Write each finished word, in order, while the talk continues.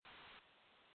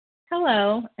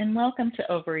Hello, and welcome to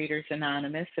Overeaters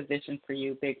Anonymous, a Vision for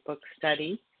You Big Book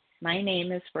Study. My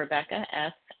name is Rebecca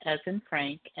F., as in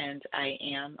Frank, and I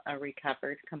am a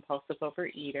recovered compulsive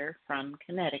overeater from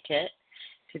Connecticut.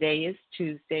 Today is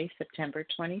Tuesday, September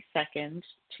 22nd,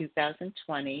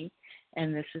 2020,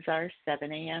 and this is our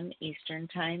 7 a.m. Eastern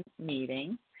Time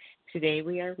meeting. Today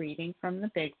we are reading from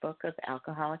the Big Book of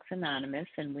Alcoholics Anonymous,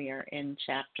 and we are in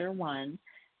Chapter 1,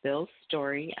 Bill's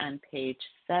Story, on page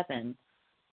 7.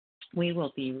 We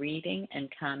will be reading and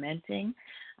commenting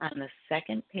on the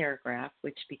second paragraph,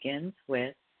 which begins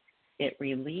with, "It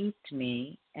relieved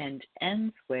me," and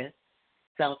ends with,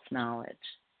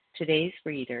 "self-knowledge." Today's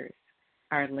readers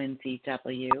are Lindsay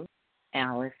W.,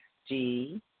 Alice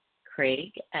G.,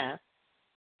 Craig F.,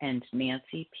 and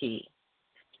Nancy P.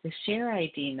 The share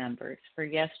ID numbers for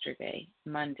yesterday,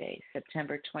 Monday,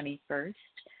 September 21st,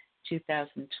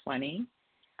 2020,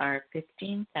 are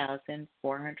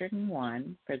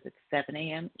 15,401 for the 7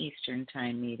 a.m. Eastern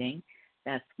Time meeting.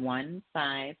 That's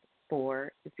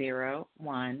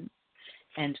 15401,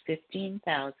 and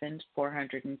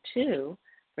 15,402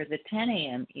 for the 10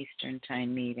 a.m. Eastern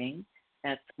Time meeting.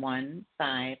 That's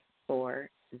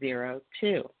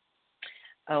 15402.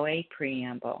 OA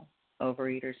Preamble.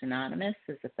 Overeaters Anonymous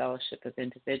is a fellowship of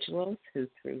individuals who,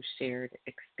 through shared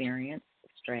experience,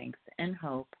 strength, and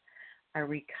hope, are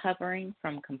recovering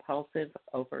from compulsive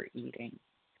overeating.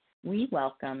 We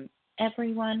welcome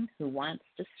everyone who wants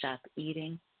to stop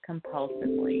eating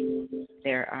compulsively.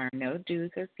 There are no dues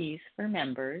or fees for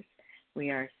members. We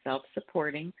are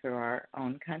self-supporting through our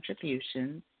own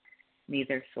contributions,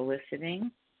 neither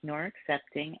soliciting nor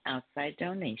accepting outside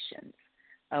donations.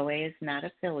 OA is not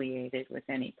affiliated with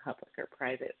any public or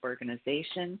private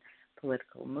organization,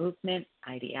 political movement,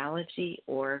 ideology,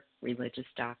 or religious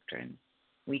doctrine.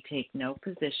 We take no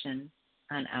position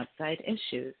on outside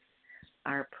issues.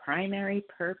 Our primary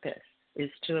purpose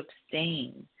is to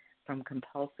abstain from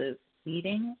compulsive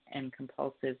eating and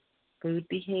compulsive food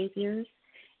behaviors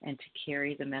and to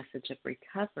carry the message of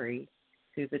recovery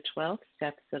through the 12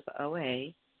 steps of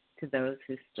OA to those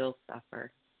who still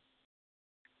suffer.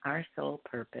 Our sole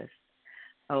purpose.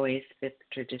 OA's fifth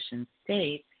tradition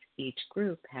states each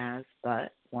group has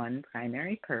but one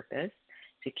primary purpose: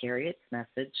 to carry its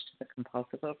message to the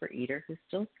compulsive overeater who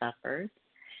still suffers.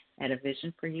 At a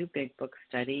Vision for You Big Book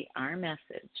Study, our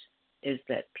message is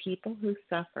that people who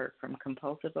suffer from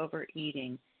compulsive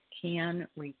overeating can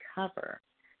recover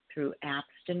through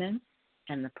abstinence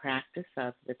and the practice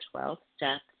of the 12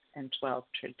 steps and 12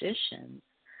 traditions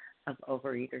of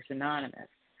Overeaters Anonymous.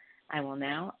 I will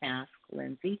now ask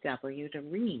Lindsay W. to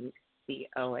read the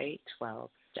OA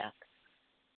 12 steps.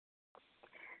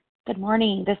 Good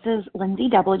morning. This is Lindsay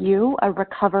W., a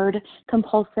recovered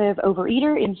compulsive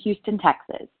overeater in Houston,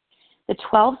 Texas. The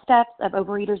 12 steps of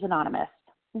Overeaters Anonymous.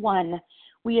 1.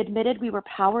 We admitted we were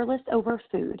powerless over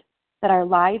food, that our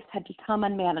lives had become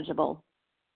unmanageable.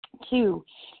 2.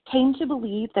 Came to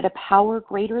believe that a power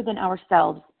greater than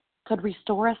ourselves could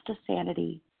restore us to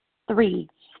sanity. 3.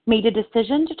 Made a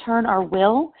decision to turn our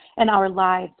will and our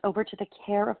lives over to the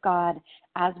care of God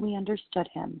as we understood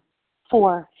Him.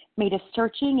 4. Made a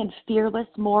searching and fearless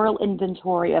moral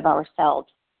inventory of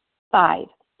ourselves. 5.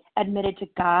 Admitted to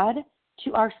God,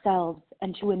 to ourselves,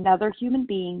 and to another human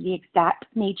being the exact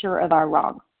nature of our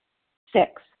wrong.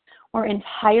 6. We're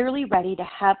entirely ready to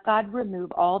have God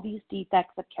remove all these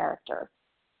defects of character.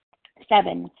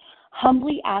 7.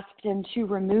 Humbly asked Him to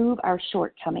remove our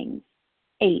shortcomings.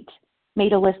 8.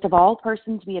 Made a list of all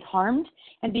persons we had harmed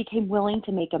and became willing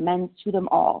to make amends to them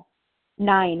all.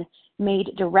 9.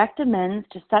 Made direct amends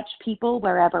to such people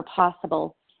wherever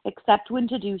possible, except when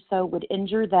to do so would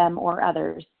injure them or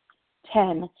others.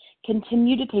 10.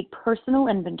 Continued to take personal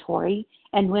inventory,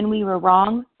 and when we were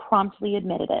wrong, promptly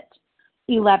admitted it.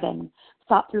 11.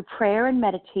 Sought through prayer and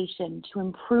meditation to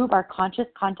improve our conscious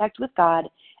contact with God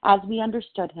as we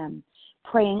understood Him,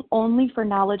 praying only for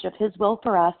knowledge of His will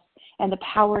for us and the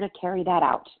power to carry that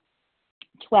out.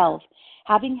 12.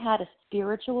 Having had a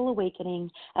spiritual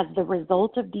awakening as the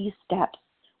result of these steps,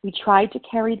 we tried to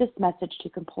carry this message to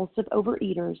compulsive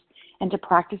overeaters and to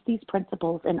practice these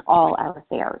principles in all our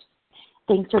affairs.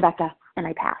 Thanks, Rebecca, and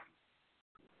I pass.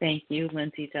 Thank you,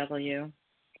 Lindsay W.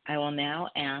 I will now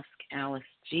ask Alice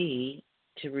G.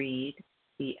 to read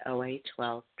the OA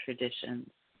 12 traditions.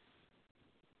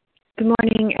 Good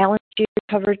morning, Alice G.,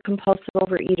 recovered compulsive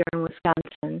overeater in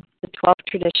Wisconsin. The 12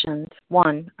 traditions.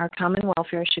 1. Our common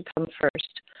welfare should come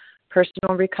first.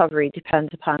 Personal recovery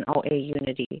depends upon OA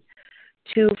unity.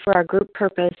 2. For our group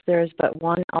purpose, there is but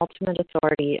one ultimate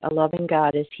authority, a loving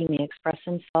God, as He may express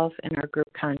Himself in our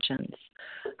group conscience.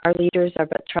 Our leaders are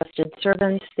but trusted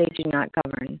servants, they do not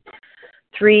govern.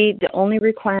 3, the only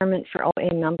requirement for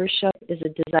OA membership is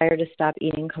a desire to stop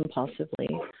eating compulsively.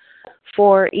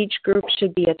 4, each group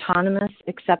should be autonomous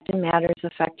except in matters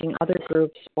affecting other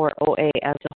groups or OA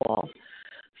as a whole.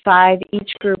 5,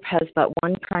 each group has but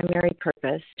one primary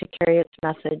purpose, to carry its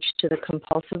message to the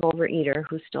compulsive overeater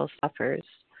who still suffers.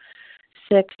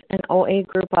 6, an OA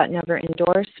group ought never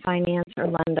endorse, finance, or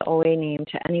lend the OA name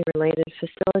to any related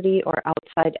facility or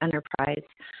outside enterprise,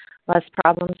 lest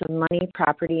problems of money,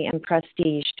 property, and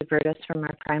prestige divert us from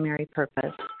our primary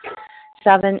purpose.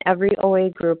 7, every OA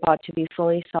group ought to be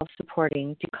fully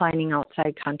self-supporting, declining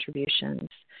outside contributions.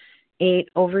 8,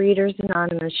 Overeaters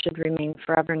Anonymous should remain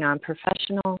forever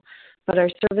non-professional, but our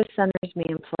service centers may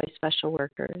employ special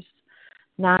workers.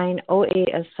 9, OA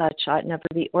as such ought never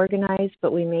be organized,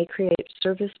 but we may create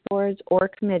service boards or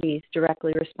committees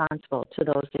directly responsible to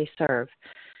those they serve.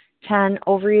 10,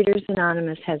 Overeaters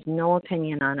Anonymous has no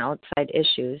opinion on outside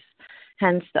issues.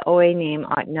 Hence, the OA name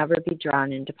ought never be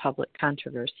drawn into public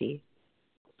controversy.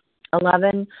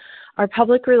 11, our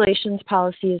public relations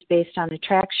policy is based on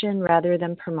attraction rather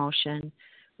than promotion.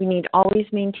 We need always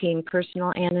maintain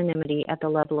personal anonymity at the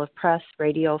level of press,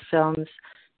 radio, films,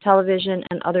 television,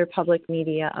 and other public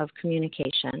media of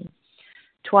communication.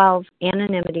 12,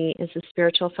 anonymity is the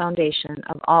spiritual foundation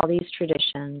of all these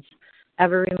traditions,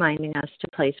 ever reminding us to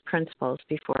place principles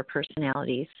before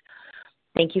personalities.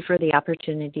 Thank you for the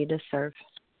opportunity to serve.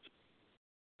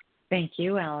 Thank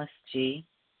you, Alice G.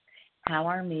 How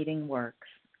our meeting works.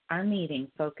 Our meeting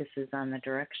focuses on the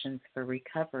directions for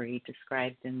recovery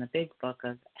described in the Big Book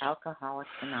of Alcoholics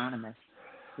Anonymous.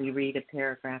 We read a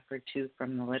paragraph or two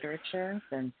from the literature,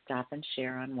 then stop and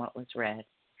share on what was read.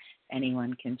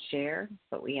 Anyone can share,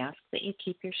 but we ask that you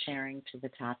keep your sharing to the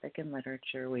topic and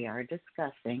literature we are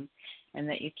discussing, and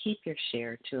that you keep your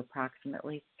share to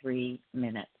approximately 3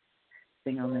 minutes.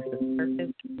 Singleness of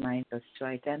purpose reminds us to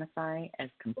identify as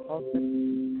compulsive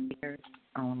speakers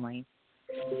only.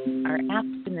 Our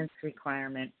abstinence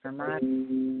requirement for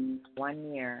moderators is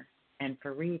 1 year, and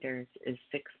for readers is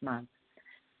 6 months.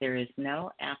 There is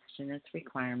no abstinence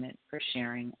requirement for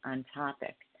sharing on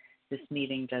topic. This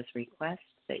meeting does request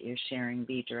that your sharing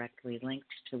be directly linked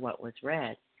to what was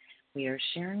read. We are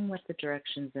sharing what the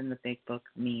directions in the Big Book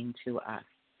mean to us.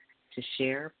 To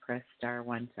share, press star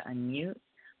 1 to unmute.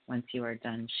 Once you are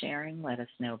done sharing, let us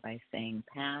know by saying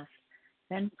pass,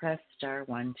 then press star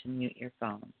 1 to mute your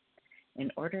phone.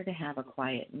 In order to have a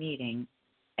quiet meeting,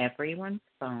 everyone's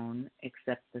phone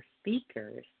except the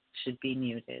speakers should be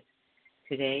muted.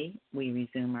 Today, we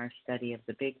resume our study of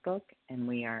the Big Book, and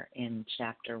we are in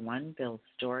Chapter 1, Bill's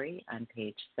Story, on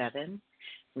page 7.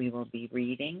 We will be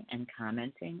reading and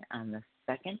commenting on the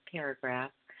second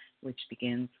paragraph, which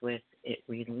begins with, "It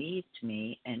relieved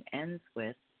me," and ends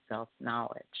with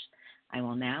self-knowledge. I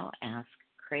will now ask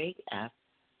Craig F.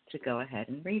 to go ahead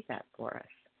and read that for us.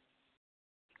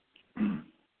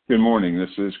 Good morning.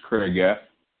 This is Craig F.,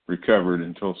 recovered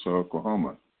in Tulsa,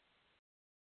 Oklahoma.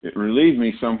 It relieved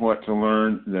me somewhat to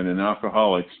learn that in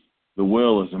alcoholics, the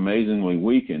will is amazingly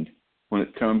weakened when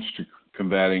it comes to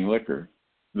combating liquor,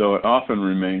 though it often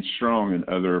remains strong in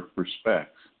other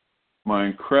respects. My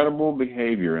incredible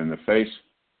behavior in the face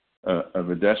of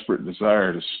a desperate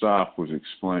desire to stop was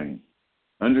explained.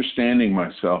 Understanding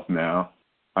myself now,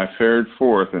 I fared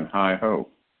forth in high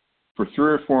hope. For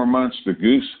 3 or 4 months, the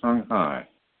goose hung high.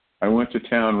 I went to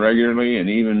town regularly and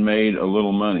even made a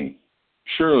little money.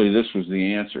 Surely this was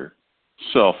the answer,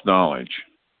 self-knowledge.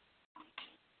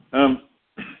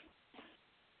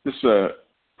 This is a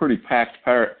pretty packed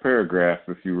paragraph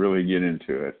if you really get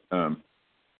into it.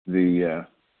 The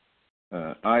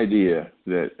idea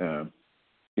that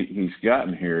he's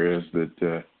gotten here is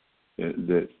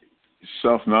that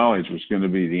self-knowledge was going to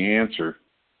be the answer.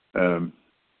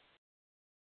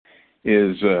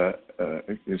 Is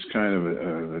kind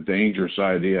of a dangerous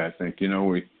idea, I think. You know,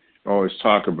 we always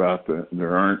talk about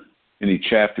there aren't any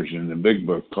chapters in the Big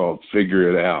Book called "Figure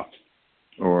It Out"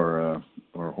 or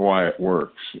 "Why It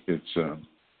Works." It's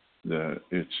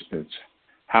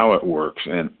how it works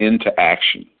and into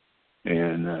action.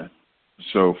 And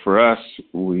so for us,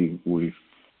 we've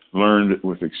learned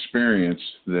with experience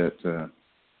that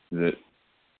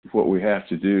what we have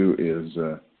to do is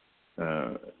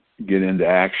get into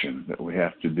action. That we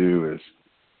have to do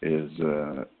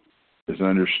is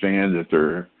understand that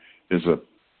there is a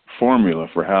formula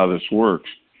for how this works,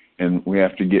 and we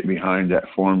have to get behind that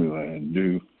formula and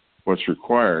do what's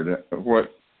required.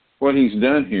 What he's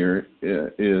done here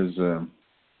is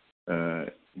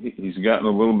he's gotten a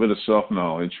little bit of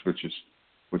self-knowledge, which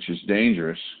is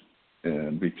dangerous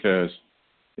because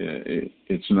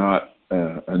it's not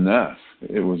enough.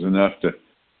 It was enough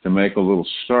to make a little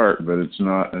start, but it's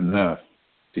not enough.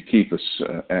 to keep us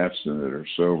abstinent or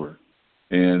sober.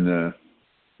 And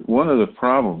one of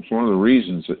the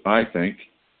reasons that I think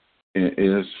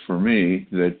is for me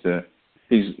that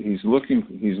he's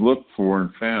looked for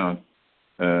and found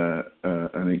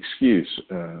an excuse.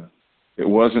 It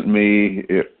wasn't me.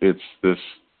 It's this,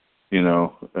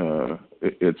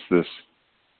 it's this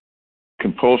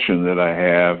compulsion that I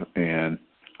have, and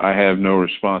I have no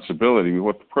responsibility.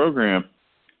 What the program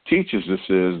teaches us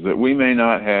is that we may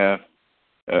not have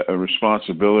a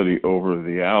responsibility over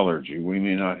the allergy. We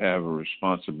may not have a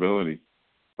responsibility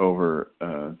over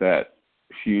that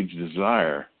huge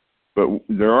desire, but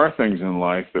there are things in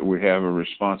life that we have a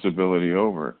responsibility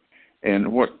over.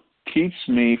 And what keeps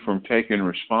me from taking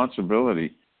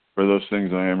responsibility for those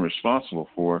things I am responsible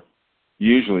for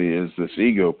usually is this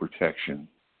ego protection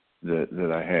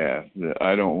that I have, that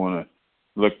I don't want to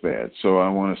look bad. So I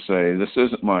want to say, this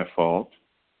isn't my fault.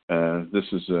 This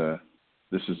is a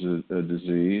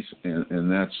disease,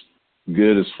 and that's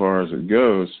good as far as it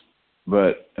goes.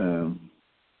 But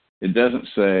it doesn't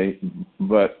say,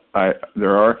 but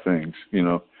there are things,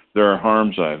 there are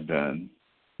harms I've done.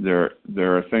 There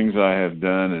are things I have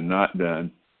done and not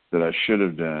done that I should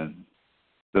have done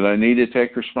that I need to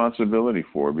take responsibility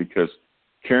for, because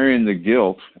carrying the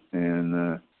guilt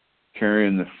and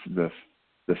carrying the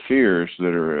fears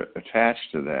that are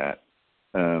attached to that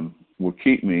will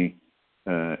keep me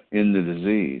in the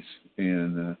disease.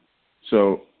 And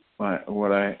so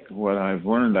what I've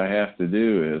learned I have to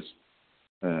do is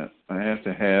I have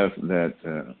to have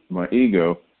that my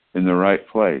ego in the right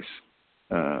place.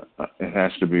 It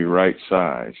has to be right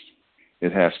sized. I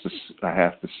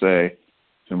have to say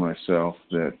to myself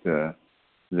that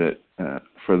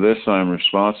for this I'm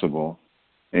responsible,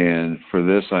 and for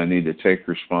this I need to take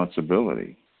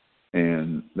responsibility.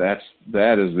 And that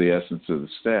is the essence of the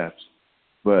steps.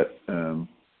 But I'm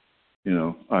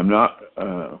not.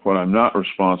 What I'm not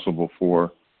responsible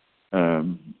for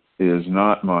is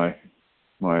not my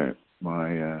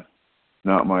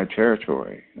not my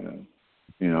territory.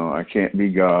 I can't be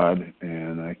God,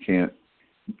 and I can't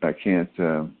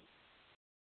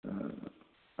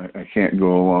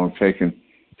go along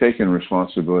taking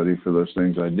responsibility for those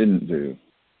things I didn't do.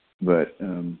 But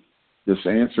this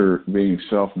answer being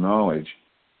self-knowledge,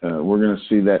 we're going to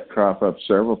see that crop up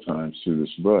several times through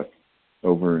this book.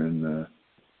 Over in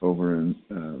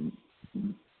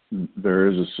There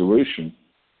Is a Solution,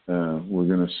 we're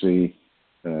going to see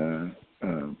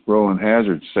Roland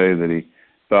Hazard say that he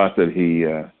thought that he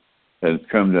had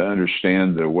come to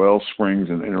understand the well springs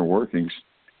and inner workings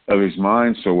of his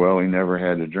mind so well he never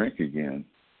had to drink again,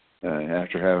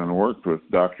 after having worked with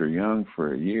Dr. Young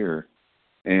for a year.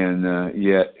 And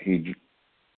yet he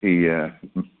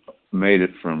made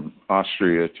it from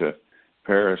Austria to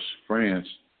Paris, France,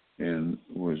 and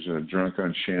was drunk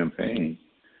on champagne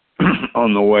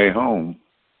on the way home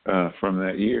from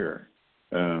that year.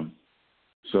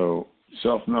 So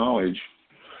self-knowledge,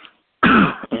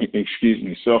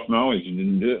 self-knowledge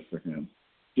didn't do it for him.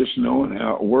 Just knowing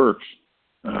how it works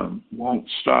won't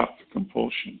stop the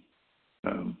compulsion.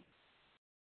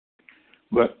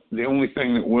 But the only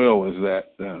thing that will is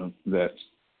that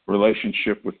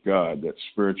relationship with God, that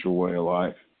spiritual way of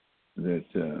life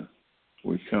that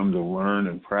we come to learn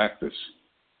and practice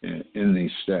in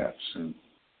these steps. And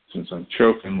since I'm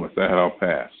choking with that, I'll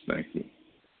pass. Thank you.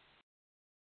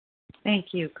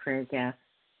 Thank you, Craig F.,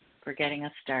 for getting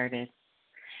us started.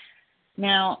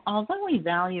 Now, although we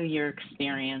value your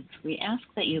experience, we ask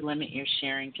that you limit your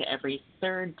sharing to every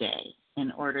third day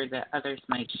in order that others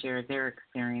might share their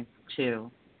experience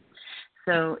too.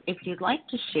 So if you'd like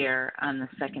to share on the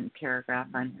second paragraph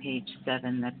on page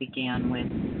 7 that began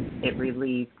with, "It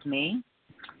relieved me,"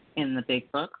 in the Big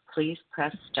Book, please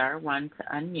press *1 to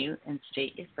unmute and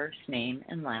state your first name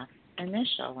and last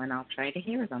initial, and I'll try to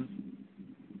hear them.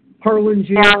 Harlan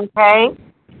G. K.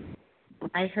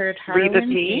 I heard Reba Harlan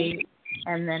P. G.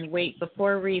 And then wait,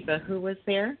 before Reba, who was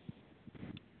there?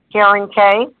 Karen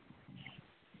K.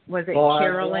 Was it Barbara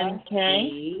Carolyn K?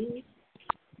 E.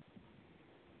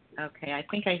 Okay, I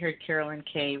think I heard Carolyn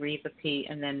K, Reba P,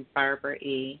 and then Barbara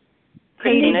E.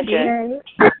 Christina J.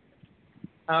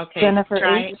 Okay, Jennifer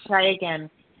try again.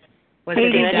 Was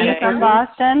Katie it J. Jennifer? from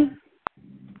Boston.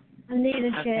 Anita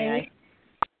J. Okay,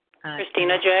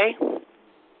 Christina J.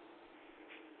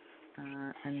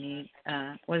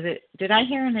 Anita, did I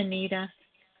hear an Anita?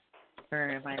 Or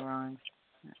am I wrong?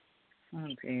 Oh,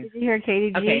 geez. Did you hear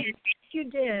Katie G? Okay. You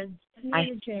did.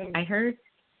 Anita J.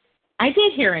 I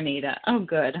did hear Anita. Oh,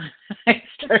 good. I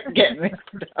started getting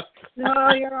mixed up.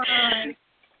 No, you're all right.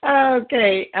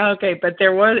 Okay, but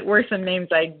there were some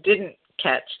names I didn't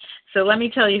catch. So let me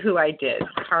tell you who I did.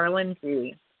 Harlan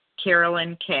G.,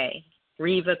 Carolyn K.,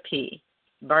 Reva P.,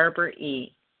 Barbara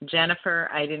E., Jennifer,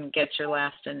 I didn't get your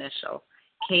last initial,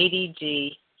 Katie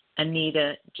G.,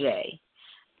 Anita J.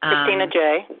 Christina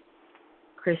J.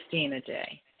 Christina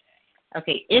J.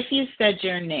 Okay, if you said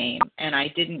your name and I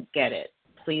didn't get it,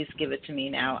 please give it to me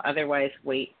now. Otherwise,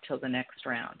 wait till the next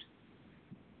round.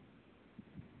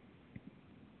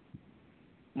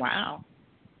 Wow.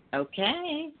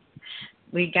 Okay.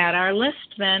 We got our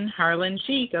list then. Harlan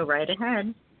G., go right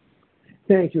ahead.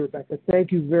 Thank you, Rebecca.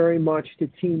 Thank you very much to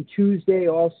Team Tuesday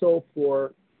also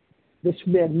for this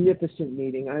magnificent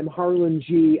meeting. I'm Harlan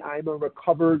G. I'm a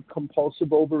recovered compulsive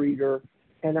overeater,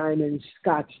 and I'm in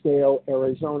Scottsdale,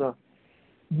 Arizona.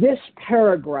 This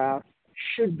paragraph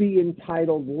should be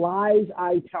entitled Lies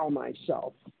I Tell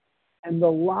Myself. And the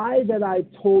lie that I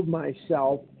told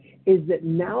myself is that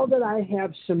now that I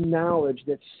have some knowledge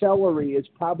that celery is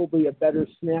probably a better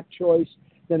snack choice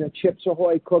than a Chips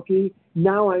Ahoy cookie,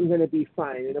 now I'm going to be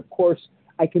fine. And of course,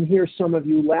 I can hear some of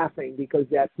you laughing because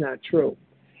that's not true.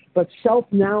 But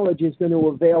self-knowledge is going to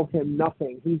avail him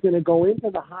nothing. He's going to go into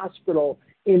the hospital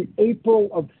in April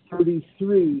of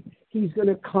 33. He's going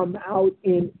to come out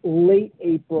in late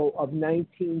April of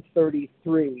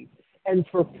 1933. And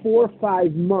for 4 or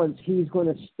 5 months, he's going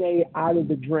to stay out of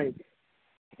the drink.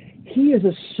 He is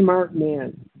a smart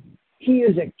man. He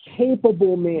is a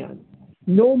capable man.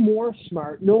 No more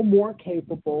smart, no more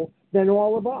capable than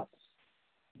all of us.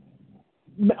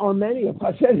 Or many of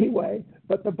us anyway.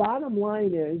 But the bottom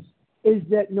line is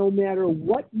that no matter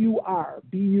what you are,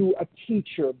 be you a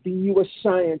teacher, be you a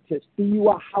scientist, be you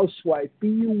a housewife, be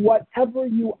you whatever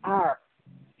you are,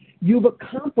 you've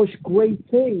accomplished great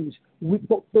things.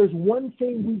 But there's one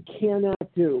thing we cannot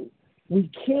do. We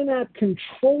cannot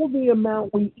control the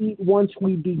amount we eat once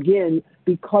we begin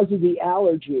because of the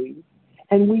allergy,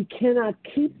 and we cannot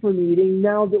keep from eating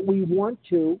now that we want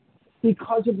to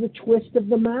because of the twist of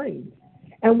the mind.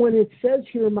 And when it says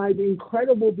here, my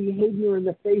incredible behavior in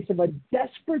the face of a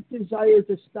desperate desire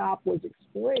to stop was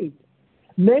explained,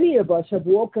 many of us have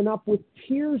woken up with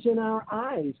tears in our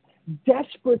eyes,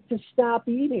 desperate to stop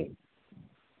eating.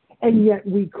 And yet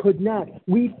we could not.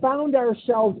 We found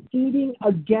ourselves eating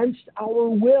against our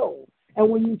will. And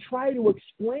when you try to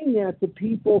explain that to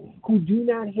people who do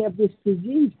not have this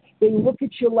disease, they look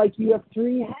at you like you have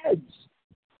 3 heads.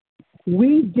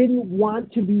 We didn't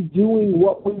want to be doing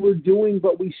what we were doing,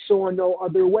 but we saw no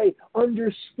other way.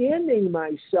 Understanding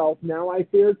myself now, I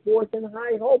fared forth in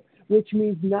high hope, which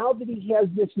means now that he has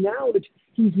this knowledge,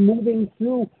 he's moving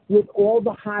through with all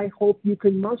the high hope you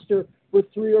can muster. For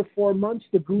 3 or 4 months,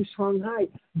 the goose hung high.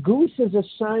 Goose is a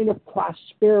sign of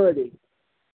prosperity.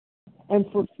 And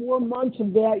for 4 months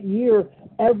of that year,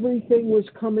 everything was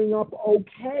coming up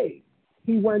okay.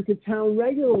 He went to town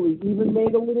regularly, even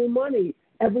made a little money.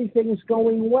 Everything's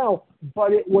going well,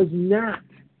 but it was not.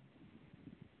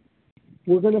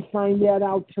 We're going to find that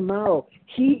out tomorrow.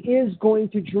 He is going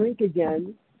to drink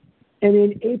again. And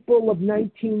in April of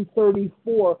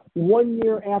 1934, 1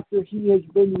 year after he has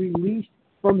been released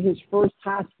from his first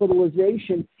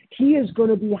hospitalization, he is going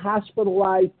to be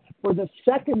hospitalized for the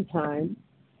second time.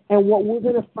 And what we're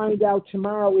going to find out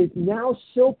tomorrow is now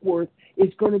Silkworth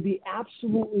is going to be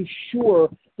absolutely sure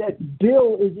that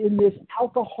Bill is in this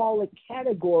alcoholic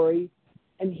category,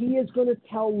 and he is going to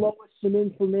tell Lois some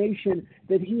information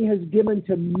that he has given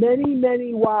to many,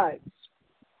 many wives,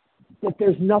 that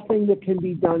there's nothing that can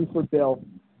be done for Bill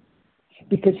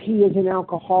because he is an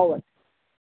alcoholic.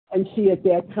 And see, at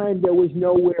that time, there was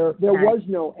no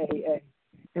AA.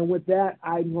 And with that,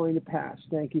 I'm going to pass.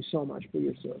 Thank you so much for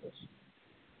your service.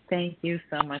 Thank you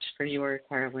so much for yours,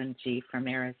 Harlan G. from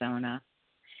Arizona.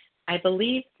 I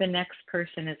believe the next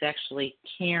person is actually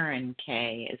Karen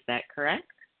K. Is that correct?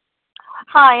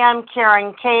 Hi, I'm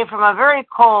Karen K. from a very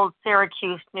cold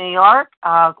Syracuse, New York.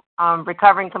 I'm a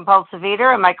recovering compulsive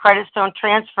eater, and my credits don't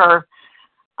transfer.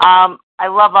 I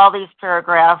love all these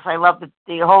paragraphs. I love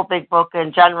the whole big book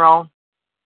in general.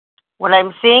 What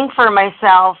I'm seeing for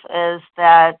myself is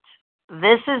that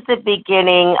this is the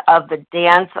beginning of the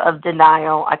dance of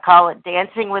denial. I call it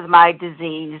dancing with my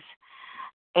disease.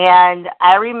 And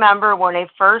I remember when I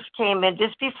first came in,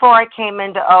 just before I came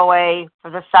into OA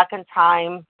for the second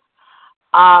time,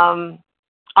 I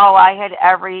had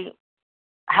every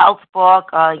health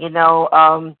book,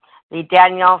 the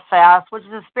Danielle fast, which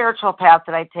is a spiritual path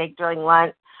that I take during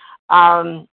Lent,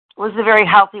 was a very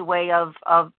healthy way of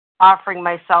offering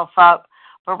myself up.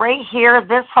 But right here,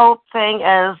 this whole thing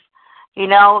is,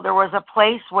 there was a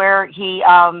place where he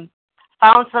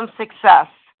found some success.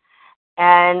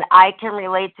 And I can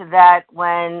relate to that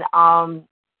when,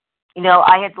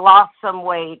 I had lost some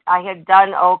weight. I had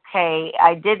done okay.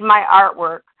 I did my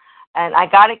artwork. and I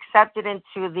got accepted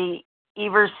into the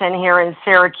Everson here in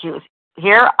Syracuse.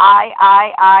 Here,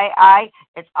 I.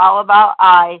 It's all about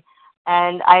I.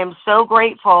 And I am so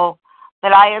grateful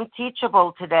that I am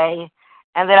teachable today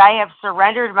and that I have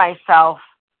surrendered myself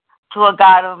to a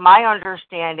God of my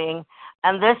understanding.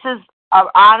 And this is an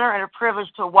honor and a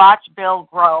privilege to watch Bill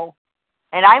grow.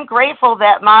 And I'm grateful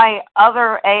that my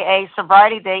other AA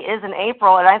sobriety day is in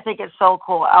April, and I think it's so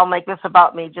cool. I'll make this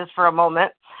about me just for a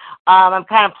moment. I'm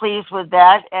kind of pleased with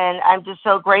that, and I'm just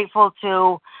so grateful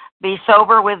to be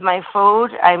sober with my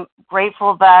food. I'm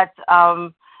grateful that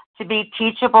to be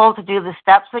teachable, to do the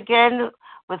steps again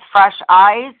with fresh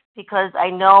eyes, because I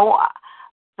know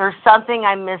there's something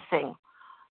I'm missing.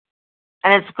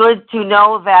 And it's good to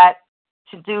know that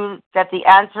the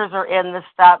answers are in the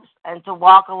steps and to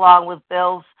walk along with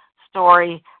Bill's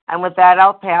story. And with that,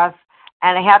 I'll pass.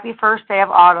 And a happy first day of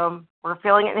autumn. We're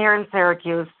feeling it here in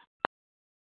Syracuse.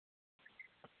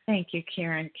 Thank you,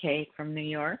 Karen K. from New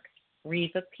York.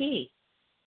 Reva P.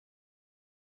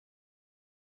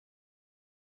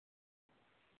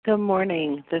 Good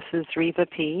morning. This is Reva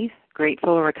P.,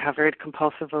 grateful recovered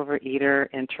compulsive overeater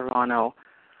in Toronto.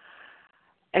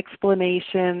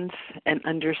 Explanations and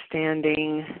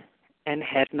understanding and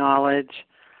head knowledge.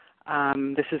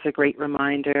 This is a great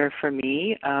reminder for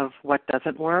me of what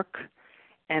doesn't work.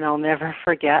 And I'll never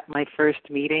forget my first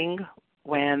meeting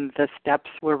when the steps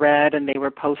were read and they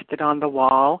were posted on the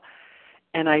wall.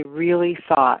 And I really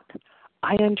thought,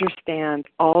 I understand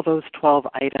all those 12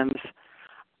 items.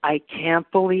 I can't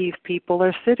believe people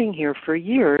are sitting here for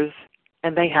years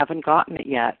and they haven't gotten it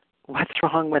yet. What's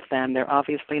wrong with them? They're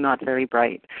obviously not very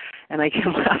bright. And I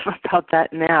can laugh about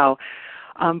that now.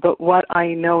 But what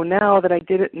I know now that I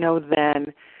didn't know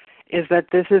then is that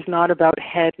this is not about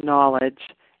head knowledge.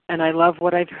 And I love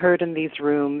what I've heard in these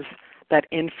rooms, that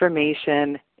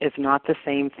information is not the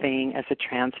same thing as a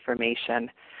transformation.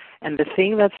 And the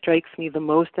thing that strikes me the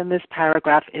most in this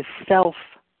paragraph is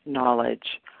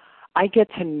self-knowledge. I get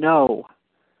to know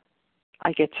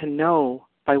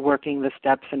by working the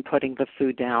steps and putting the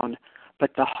food down,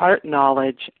 but the heart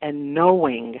knowledge and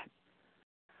knowing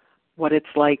what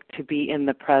it's like to be in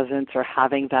the presence or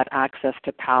having that access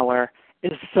to power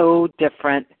is so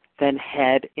different than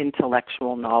head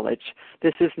intellectual knowledge.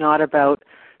 This is not about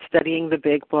studying the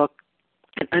big book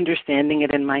and understanding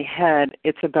it in my head.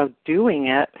 It's about doing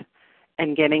it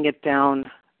and getting it down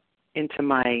into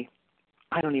my,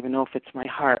 I don't even know if it's my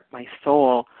heart, my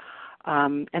soul.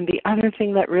 And the other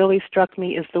thing that really struck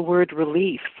me is the word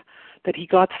relief, that he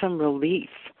got some relief.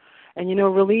 And,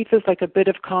 relief is like a bit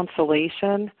of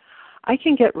consolation. I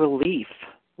can get relief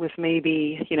with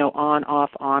maybe, on,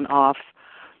 off,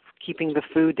 keeping the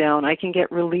food down. I can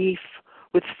get relief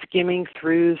with skimming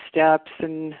through steps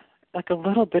and like a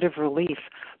little bit of relief.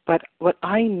 But what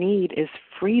I need is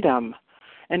freedom.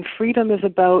 And freedom is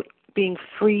about being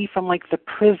free from like the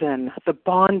prison, the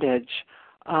bondage,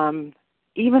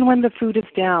 even when the food is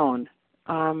down,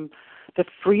 the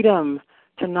freedom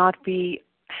to not be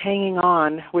hanging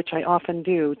on, which I often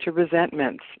do, to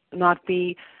resentments, not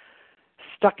be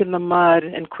stuck in the mud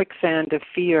and quicksand of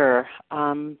fear,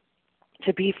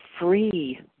 to be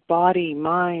free, body,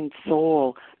 mind,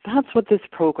 soul. That's what this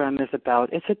program is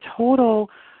about. It's a total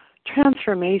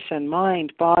transformation,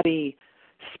 mind, body,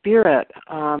 spirit.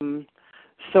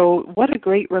 So what a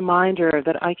great reminder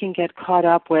that I can get caught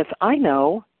up with, I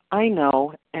know,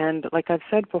 and like I've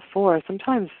said before,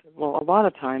 sometimes, well, a lot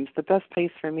of times, the best place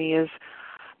for me is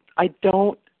I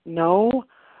don't know,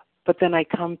 but then I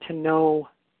come to know,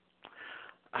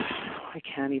 I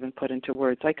can't even put into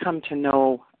words, I come to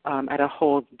know at a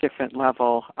whole different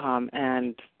level,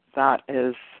 and that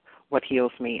is what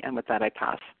heals me, and with that I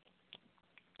pass.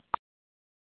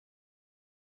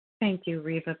 Thank you,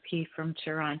 Reva P. from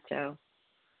Toronto.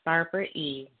 Barbara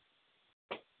E.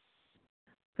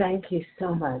 Thank you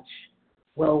so much.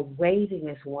 Well, waiting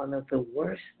is one of the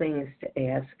worst things to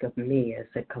ask of me as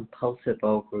a compulsive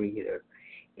overeater.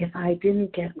 If I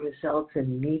didn't get results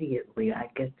immediately,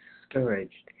 I'd get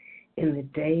discouraged. In the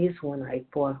days when I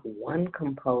fought one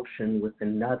compulsion with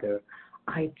another,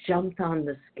 I jumped on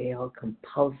the scale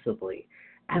compulsively,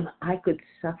 and I could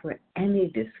suffer any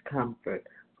discomfort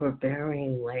for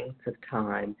varying lengths of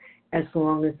time as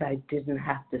long as I didn't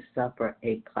have to suffer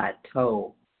a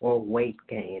plateau or weight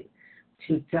gain.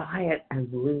 To diet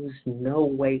and lose no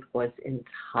weight was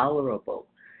intolerable.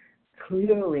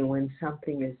 Clearly, when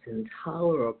something is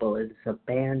intolerable, it's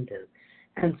abandoned.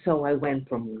 And so I went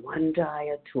from one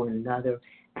diet to another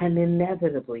and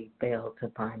inevitably failed to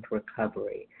find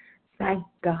recovery. Thank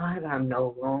God I'm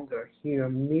no longer here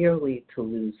merely to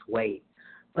lose weight,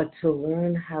 but to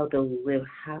learn how to live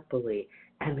happily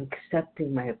and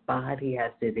accepting my body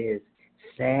as it is,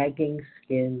 sagging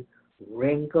skin,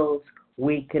 wrinkles,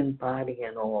 weakened body,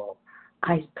 and all.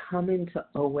 I come into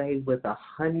OA with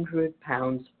 100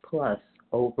 pounds plus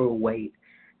overweight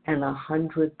and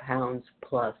 100 pounds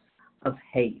plus of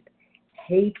hate.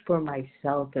 Hate for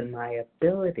myself and my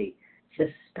ability to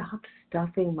stop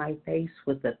stuffing my face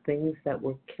with the things that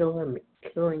were killing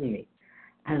me,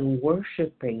 and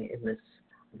worshiping in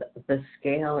the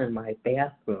scale in my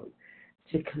bathroom,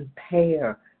 to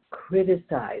compare,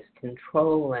 criticize,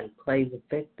 control, and play the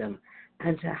victim,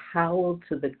 and to howl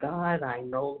to the God I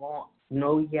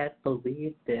no yet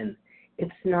believed in.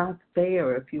 It's not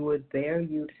fair. If you were there,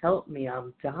 you'd help me.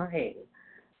 I'm dying.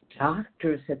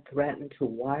 Doctors had threatened to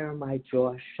wire my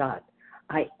jaw shut.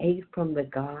 I ate from the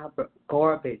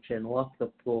garbage and off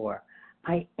the floor.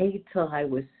 I ate till I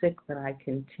was sick, but I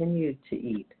continued to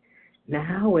eat.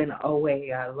 Now in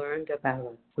OA, I learned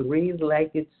about a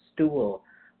 3-legged stool,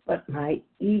 but my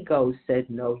ego said,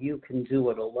 no, you can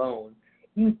do it alone.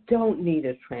 You don't need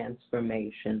a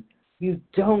transformation. You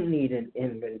don't need an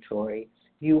inventory.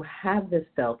 You have the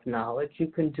self-knowledge. You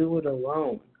can do it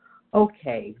alone.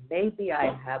 Okay, maybe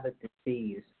I have a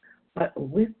disease, but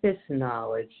with this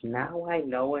knowledge, now I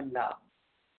know enough.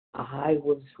 I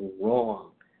was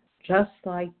wrong. Just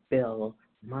like Bill,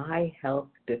 my health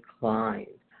declined.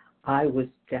 I was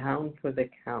down for the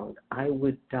count. I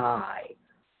would die.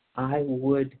 I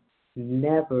would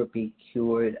never be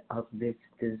cured of this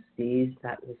disease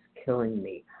that was killing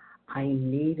me. I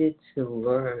needed to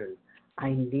learn.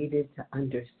 I needed to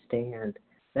understand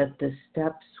that the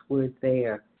steps were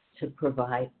there to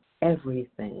provide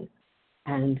everything.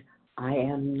 And I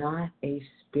am not a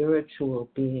spiritual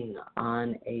being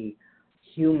on a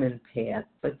human path,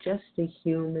 but just a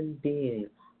human being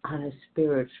on a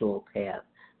spiritual path.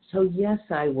 So yes,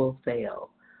 I will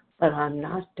fail, but I'm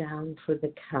not down for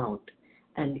the count.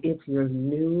 And if you're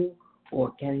new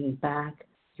or getting back,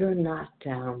 you're not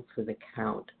down for the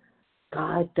count.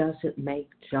 God doesn't make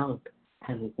junk,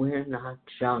 and we're not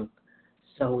junk.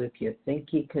 So if you think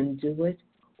you can do it,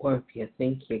 or if you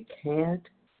think you can't,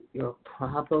 you're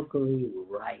probably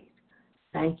right.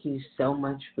 Thank you so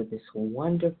much for this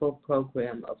wonderful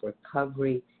program of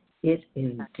recovery. It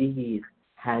indeed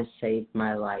has saved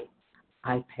my life.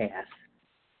 I pass.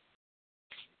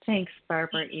 Thanks,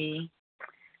 Barbara E.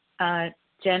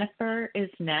 Jennifer is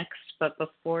next, but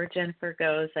before Jennifer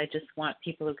goes, I just want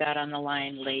people who got on the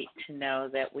line late to know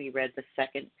that we read the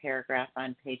second paragraph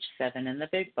on page 7 in the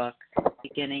big book,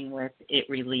 beginning with, "It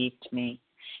relieved me."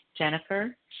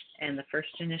 Jennifer, and the first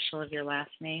initial of your last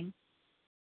name?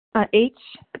 H.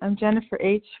 I'm Jennifer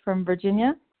H. from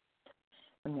Virginia.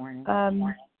 Good morning.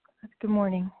 Good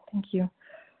morning. Thank you.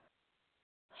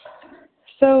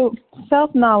 So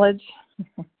self-knowledge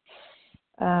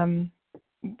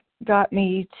got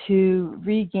me to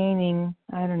regaining,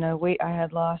 weight I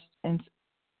had lost in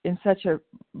such a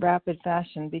rapid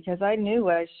fashion, because I knew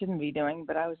what I shouldn't be doing,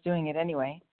 but I was doing it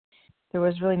anyway. There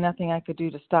was really nothing I could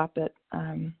do to stop it.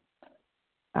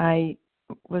 I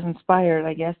was inspired,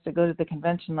 I guess, to go to the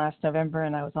convention last November,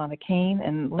 and I was on a cane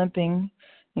and limping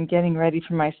and getting ready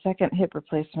for my second hip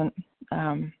replacement,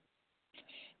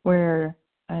 where,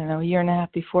 a year and a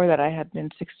half before that I had been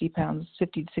 50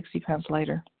 to 60 pounds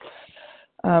lighter.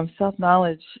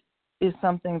 Self-knowledge is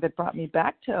something that brought me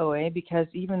back to OA, because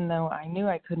even though I knew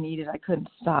I couldn't eat it, I couldn't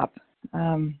stop.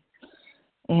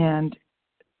 And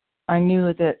I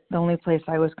knew that the only place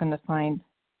I was going to find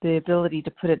the ability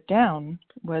to put it down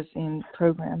was in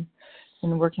program,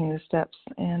 in working the steps.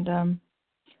 And,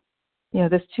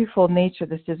 this twofold nature,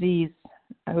 this disease,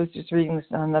 I was just reading this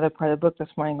on another part of the book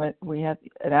this morning, but we have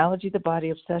an allergy to the body,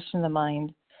 obsession of the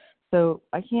mind. So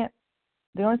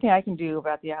the only thing I can do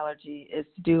about the allergy is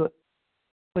to do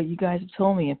what you guys have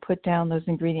told me and put down those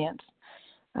ingredients,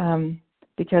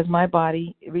 because my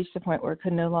body reached a point where it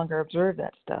could no longer absorb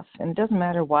that stuff. And it doesn't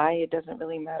matter why, it doesn't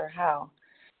really matter how.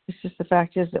 It's just the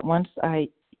fact is that once I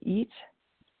eat,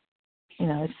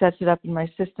 it sets it up in my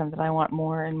system that I want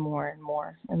more and more and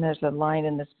more. And there's a line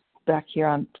in this back here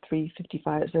on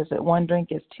 355 that says that 1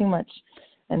 drink is too much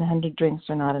and 100 drinks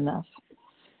are not enough.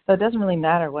 So it doesn't really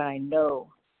matter what I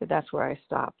know, that that's where I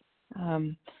stop.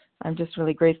 I'm just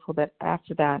really grateful that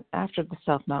after the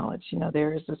self-knowledge,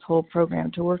 there is this whole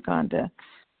program to work on to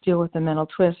deal with the mental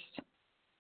twist.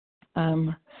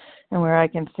 And where I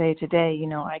can say today,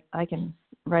 I can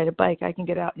ride a bike, I can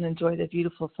get out and enjoy the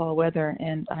beautiful fall weather,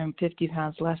 and I'm 50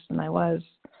 pounds less than I was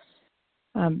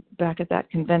back at that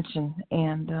convention.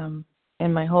 And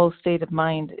my whole state of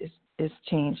mind is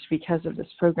changed because of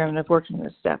this program, and of working the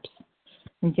steps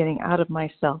and getting out of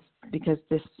myself, because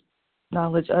this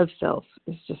knowledge of self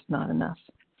is just not enough.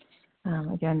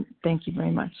 Again, thank you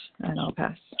very much, and I'll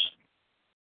pass.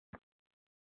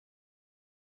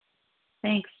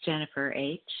 Thanks, Jennifer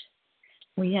H.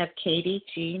 We have Katie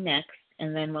G next,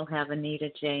 and then we'll have Anita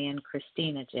J and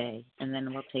Christina J, and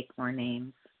then we'll take more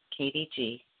names. Katie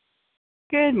G.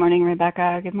 Good morning,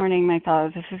 Rebecca. Good morning, my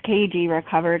fellows. This is Katie G,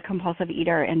 recovered compulsive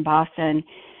eater in Boston.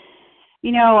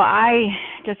 You know, I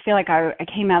just feel like I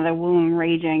came out of the womb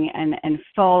raging and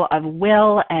full of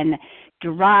will and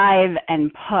drive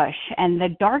and push. And the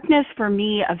darkness for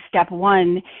me of step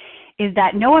one is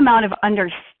that no amount of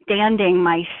understanding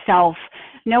myself,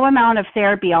 no amount of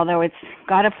therapy, although it's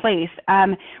got a place,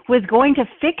 was going to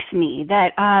fix me,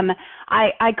 that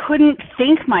I couldn't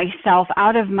think myself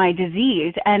out of my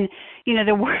disease. And, you know,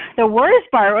 the worst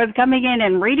part was coming in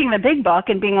and reading the big book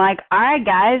and being like, all right,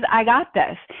 guys, I got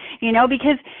this, you know,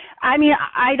 because, I mean,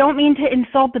 I don't mean to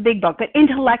insult the big book, but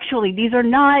intellectually, these are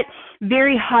not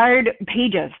very hard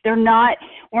pages. We're not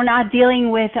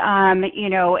dealing with, you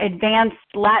know, advanced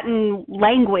Latin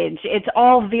language. It's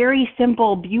all very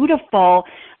simple, beautiful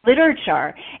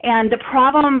literature. And the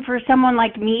problem for someone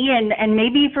like me and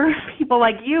maybe for people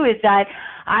like you is that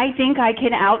I think I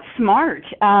can outsmart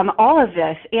all of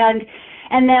this. And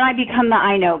then I become the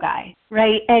I know guy,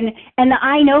 right? And the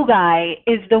I know guy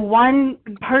is the one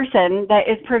person that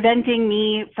is preventing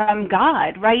me from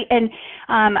God, right? And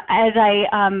as I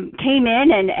came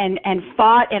in and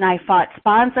fought, and I fought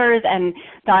sponsors and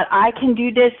thought I can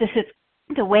do this is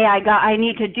the way I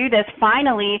need to do this.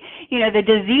 Finally, you know, the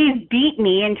disease beat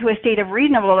me into a state of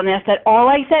reasonableness that all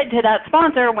I said to that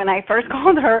sponsor when I first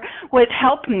called her was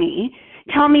help me.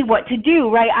 Tell me what to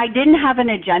do, right? I didn't have an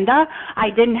agenda.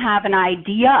 I didn't have an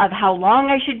idea of how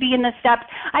long I should be in the steps.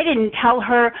 I didn't tell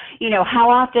her, you know, how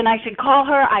often I should call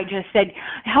her. I just said,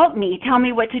 help me, tell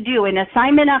me what to do. And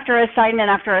assignment after assignment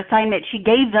after assignment, she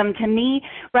gave them to me,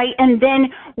 right? And then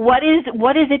what is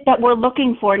it that we're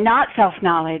looking for? Not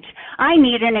self-knowledge. I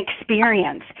need an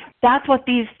experience. That's what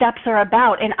these steps are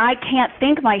about, and I can't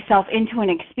think myself into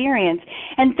an experience.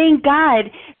 And thank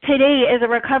God, today as a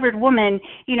recovered woman,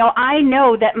 you know, I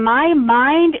know that my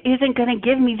mind isn't going to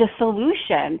give me the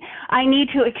solution. I need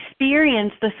to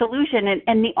experience the solution,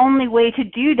 and the only way to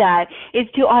do that is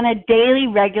to, on a daily,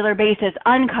 regular basis,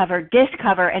 uncover,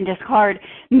 discover, and discard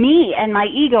me and my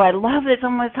ego. I love that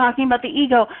someone was talking about the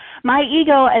ego. My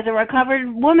ego as a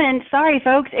recovered woman, sorry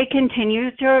folks, it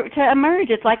continues to emerge.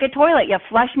 It's like a toilet. You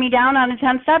flush me down on a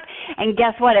 10th step, and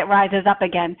guess what? It rises up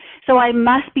again. So I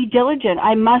must be diligent.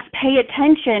 I must pay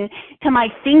attention to my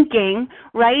thinking,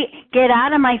 right? Get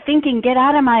out of my thinking, get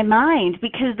out of my mind,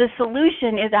 because the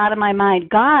solution is out of my mind.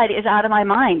 God is out of my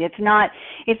mind. It's not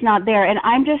there. And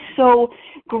I'm just so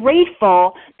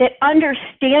grateful that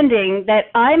understanding that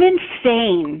I'm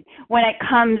insane when it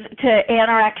comes to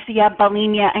anorexia,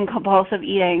 bulimia, and compulsive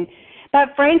eating.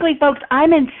 But frankly, folks,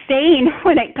 I'm insane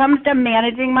when it comes to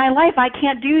managing my life. I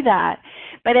can't do that.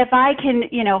 But if I can,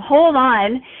 you know, hold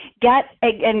on, get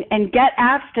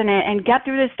abstinent and get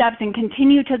through the steps and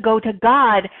continue to go to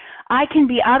God, I can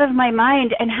be out of my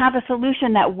mind and have a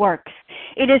solution that works.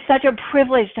 It is such a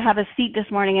privilege to have a seat this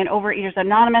morning in Overeaters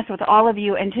Anonymous with all of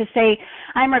you and to say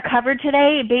I'm recovered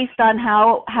today based on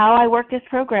how I work this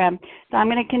program. So I'm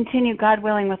going to continue, God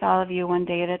willing, with all of you one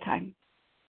day at a time.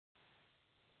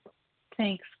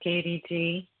 Thanks, Katie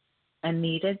G.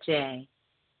 Anita J.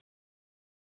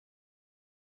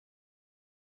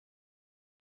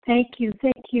 Thank you.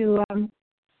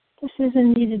 This is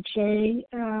Anita J.,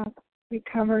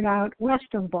 recovered out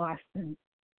west of Boston.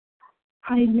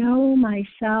 I know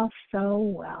myself so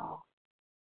well.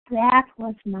 That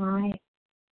was my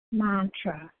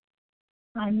mantra.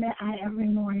 Every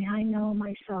morning, I know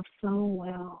myself so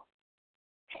well.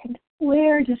 And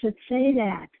where does it say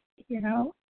that, you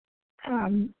know?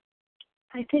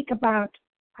 I think about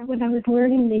when I was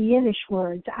learning the Yiddish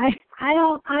words. I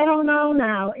don't know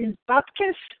now. Is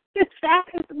bupkis?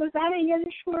 Was that a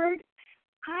Yiddish word?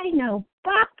 I know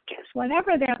bupkis.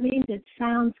 Whatever that means, it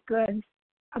sounds good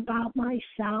about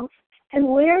myself. And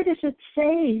where does it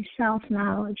say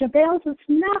self-knowledge? Avails us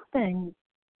nothing.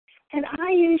 And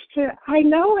I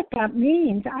know what that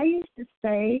means. I used to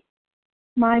say,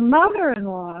 my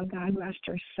mother-in-law, God rest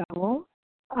her soul,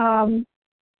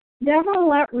 never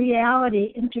let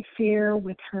reality interfere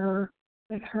with her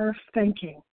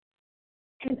thinking.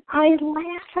 And I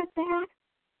laugh at that,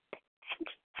 and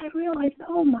I realize,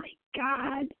 oh my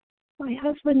God, my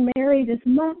husband married his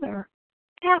mother.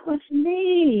 That was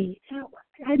me.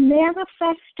 I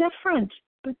manifest different,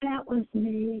 but that was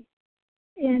me.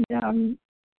 And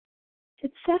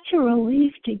it's such a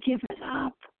relief to give it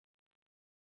up.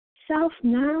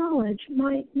 Self-knowledge,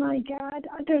 my God.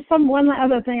 There's one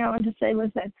other thing I wanted to say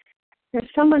was that There's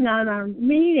someone on our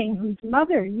meeting whose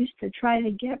mother used to try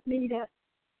to get me to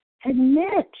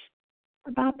admit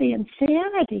about the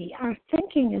insanity. Our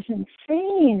thinking is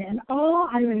insane. And all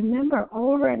I remember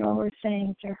over and over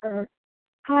saying to her,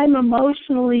 I'm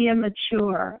emotionally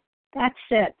immature. That's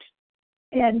it.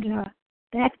 And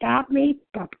that got me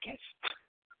bupkis.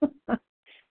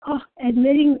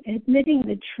 Admitting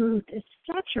the truth is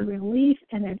such a relief,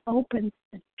 and it opens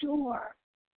the door.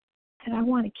 And I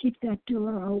want to keep that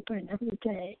door open every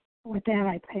day. With that,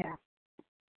 I pass.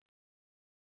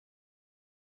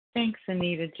 Thanks,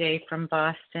 Anita J. from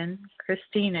Boston.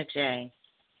 Christina J.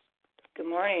 Good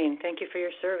morning. Thank you for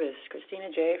your service. Christina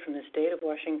J. from the state of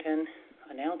Washington,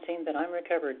 announcing that I'm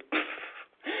recovered.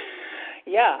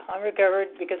 Yeah, I'm recovered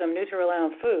because I'm neutral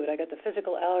around food. I got the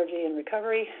physical allergy in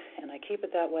recovery, and I keep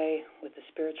it that way with the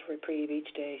spiritual reprieve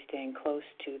each day, staying close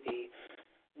to the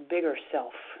bigger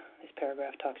self. This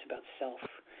paragraph talks about self.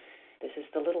 This is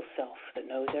the little self that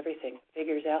knows everything,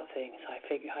 figures out things.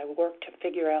 I worked to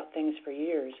figure out things for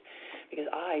years because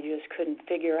I just couldn't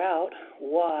figure out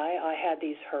why I had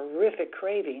these horrific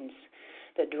cravings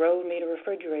that drove me to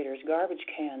refrigerators, garbage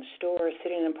cans, stores,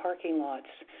 sitting in parking lots,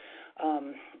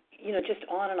 just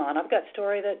on and on. I've got a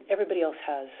story that everybody else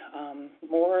has,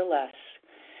 more or less.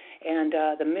 And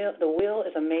the will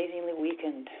is amazingly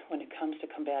weakened when it comes to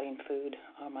combating food,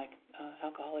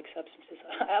 alcoholic substances.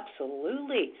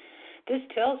 Absolutely. This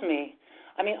tells me,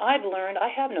 I've learned I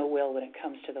have no will when it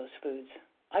comes to those foods.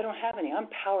 I don't have any. I'm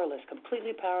powerless,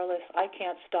 completely powerless. I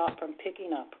can't stop from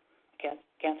picking up.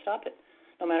 Can't stop it,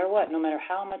 no matter what, no matter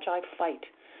how much I fight.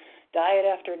 Diet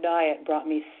after diet brought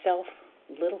me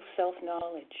little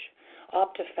self-knowledge,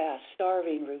 Optifast,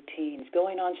 starving routines,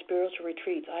 going on spiritual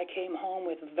retreats. I came home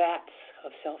with vats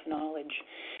of self-knowledge.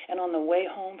 And on the way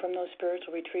home from those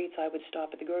spiritual retreats, I would stop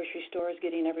at the grocery stores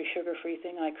getting every sugar-free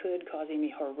thing I could, causing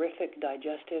me horrific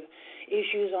digestive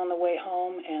issues on the way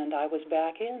home, and I was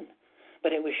back in.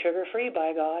 But it was sugar-free,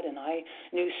 by God, and I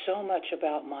knew so much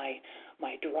about my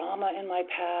drama in my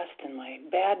past and my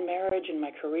bad marriage and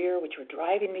my career, which were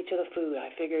driving me to the food. I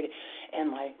figured, and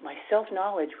my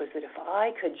self-knowledge was that if I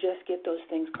could just get those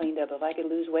things cleaned up, if I could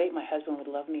lose weight, my husband would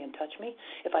love me and touch me.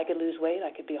 If I could lose weight,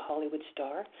 I could be a Hollywood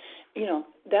star.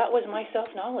 That was my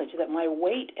self-knowledge, that my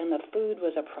weight and the food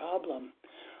was a problem.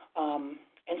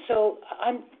 And so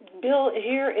Bill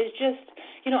here is just,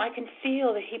 I can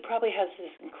feel that he probably has this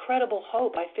incredible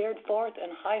hope. I fared forth in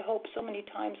high hope. So many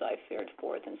times I fared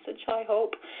forth in such high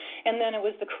hope. And then it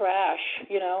was the crash,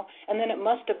 and then it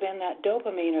must have been that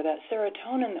dopamine or that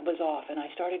serotonin that was off. And I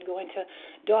started going to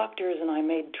doctors, and I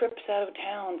made trips out of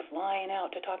town, flying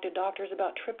out to talk to doctors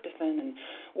about tryptophan and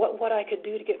what I could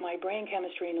do to get my brain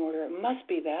chemistry in order. It must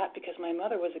be that because my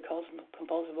mother was a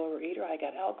compulsive overeater. I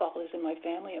got alcoholism in my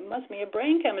family. It must be a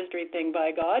brain chemistry thing, by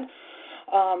God.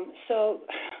 So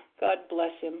God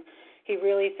bless him. He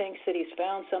really thinks that he's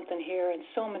found something here, and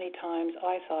so many times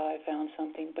I thought I found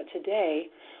something. But today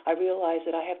I realize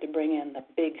that I have to bring in the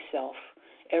big self.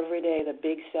 Every day the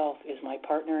big self is my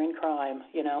partner in crime,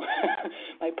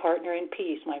 my partner in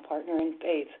peace, my partner in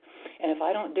faith. And if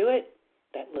I don't do it,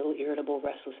 that little irritable,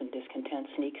 restless, and discontent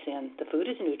sneaks in. The food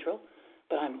is neutral,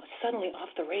 but I'm suddenly off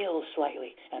the rails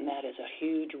slightly, and that is a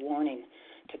huge warning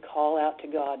to call out to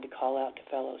God, to call out to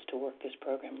fellows, to work this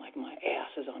program like my ass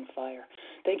is on fire.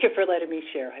 Thank you for letting me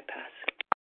share. I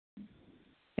pass.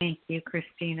 Thank you,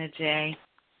 Christina J.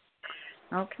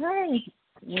 Okay.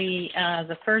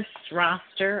 The first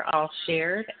roster all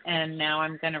shared, and now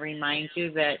I'm going to remind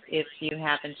you that if you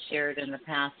haven't shared in the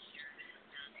past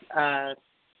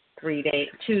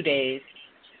 2 days,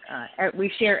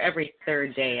 we share every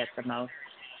third day at the most.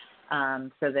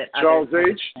 So that Charles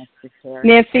H.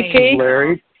 Nancy P.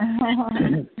 Larry.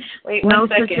 Wait one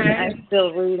second. I'm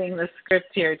still reading the script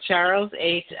here. Charles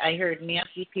H. I heard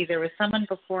Nancy P. There was someone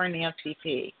before Nancy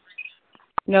P.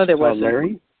 No, there wasn't.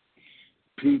 Larry.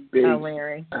 Pete B. Oh,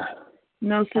 Larry.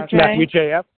 No, Sir Okay. Matthew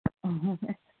J.F.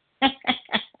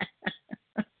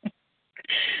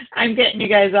 I'm getting you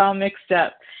guys all mixed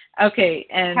up. Okay,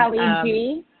 and Kelly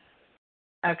G.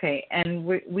 Okay, and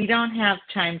we don't have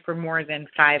time for more than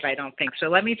 5, I don't think. So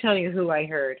let me tell you who I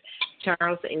heard.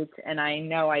 Charles H., and I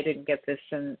know I didn't get this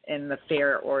in the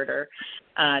fair order.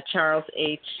 Charles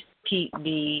H., Pete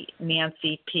B.,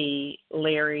 Nancy P.,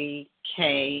 Larry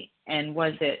K., and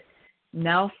was it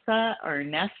Nelsa or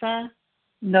Nessa?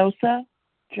 Nosa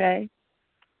J.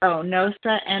 Oh,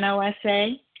 Nosa,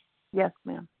 N-O-S-A? Yes,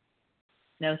 ma'am.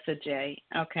 Nosa J.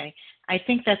 Okay. I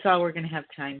think that's all we're going to have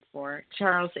time for.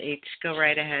 Charles H., go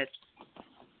right ahead.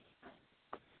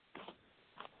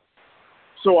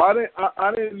 So I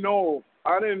didn't know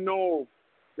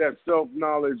that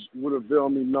self-knowledge would avail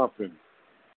me nothing.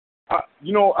 I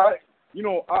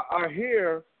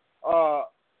hear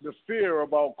the fear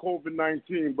about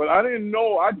COVID-19, but I didn't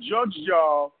know. I judged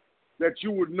y'all that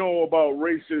you would know about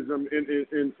racism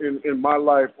in my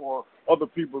life or other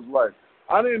people's life.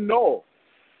 I didn't know,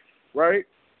 right?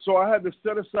 So I had to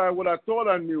set aside what I thought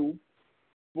I knew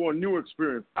for a new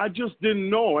experience. I just didn't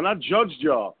know, and I judged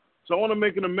y'all. So I want to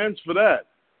make an amends for that.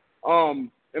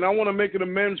 And I want to make an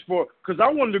amends because I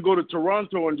wanted to go to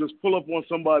Toronto and just pull up on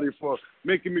somebody for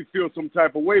making me feel some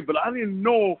type of way, but I didn't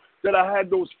know that I had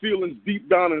those feelings deep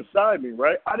down inside me,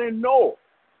 right? I didn't know.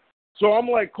 So I'm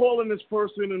like calling this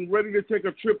person and ready to take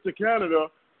a trip to Canada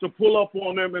to pull up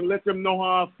on them and let them know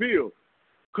how I feel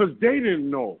because they didn't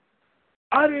know.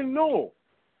 I didn't know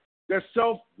that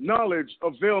self-knowledge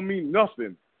availed me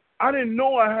nothing. I didn't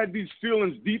know I had these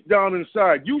feelings deep down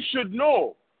inside. You should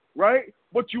know, right?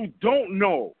 But you don't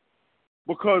know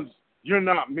because you're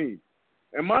not me.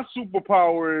 And my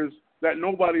superpower is that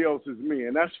nobody else is me,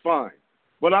 and that's fine.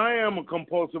 But I am a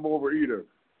compulsive overeater.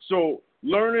 So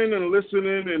learning and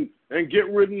listening and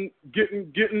getting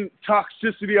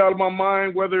toxicity out of my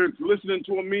mind, whether it's listening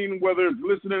to a meeting, whether it's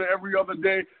listening every other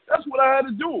day, that's what I had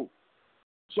to do.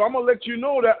 So I'm going to let you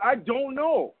know that I don't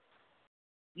know.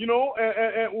 You know,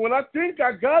 and when I think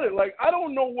I got it, like, I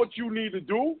don't know what you need to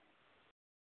do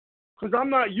because I'm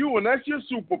not you, and that's your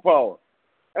superpower.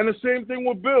 And the same thing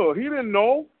with Bill. He didn't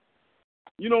know.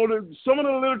 You know, some of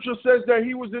the literature says that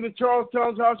he was in the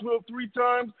Charlestown Hospital 3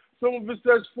 times. Some of it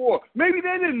says 4. Maybe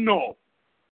they didn't know.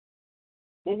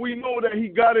 But we know that he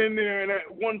got in there, and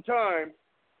at one time,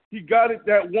 he got it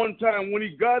that one time. When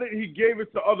he got it, he gave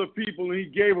it to other people, and he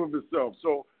gave of himself.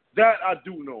 So that I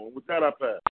do know. And with that, I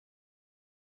pass.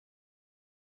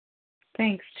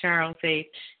 Thanks, Charles H.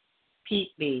 Pete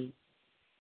B.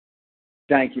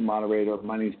 Thank you, moderator.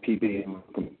 My name is Pete B. I'm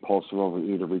a compulsive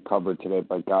overeater, recovered today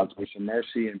by God's grace and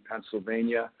mercy in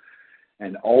Pennsylvania,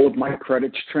 and all of my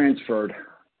credits transferred.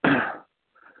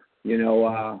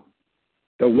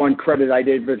 The one credit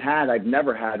I've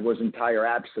never had was entire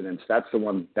abstinence. That's the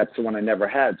one I never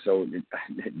had. So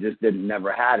it just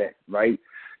never had it, right?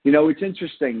 You know, it's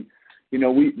interesting. You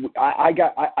know,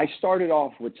 I started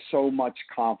off with so much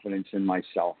confidence in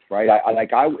myself, right?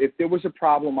 If there was a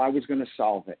problem, I was going to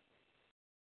solve it,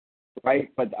 right?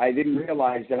 But I didn't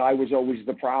realize that I was always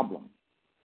the problem.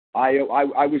 I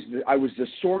was the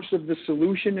source of the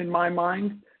solution in my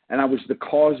mind, and I was the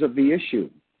cause of the issue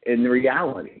in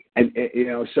reality. And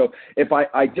so if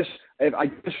I just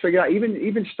figured out,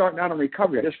 even starting out in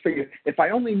recovery, I just figured if I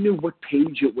only knew what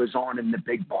page it was on in the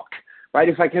big book, right?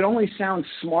 If I could only sound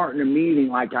smart in a meeting,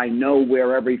 like I know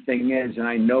where everything is and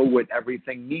I know what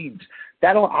everything needs,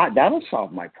 that'll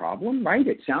solve my problem, right?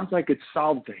 It sounds like it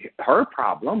solved her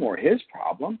problem or his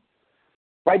problem,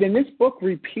 right? And this book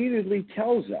repeatedly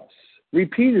tells us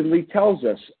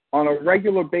on a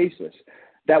regular basis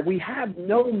that we have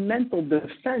no mental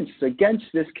defense against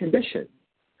this condition.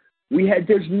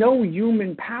 There's no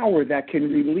human power that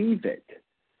can relieve it,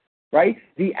 right?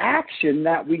 The action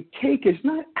that we take is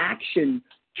not action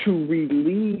to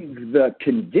relieve the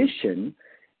condition.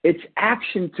 It's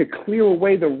action to clear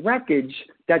away the wreckage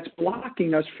that's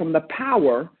blocking us from the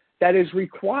power that is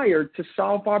required to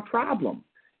solve our problem,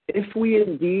 if we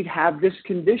indeed have this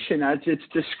condition as it's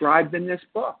described in this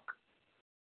book.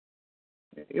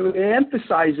 It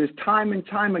emphasizes time and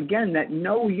time again that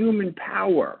no human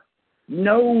power,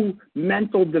 no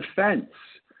mental defense,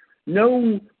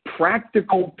 no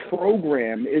practical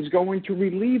program is going to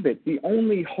relieve it. The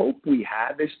only hope we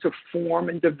have is to form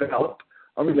and develop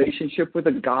a relationship with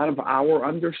a God of our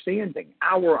understanding,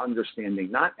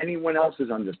 not anyone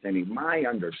else's understanding, my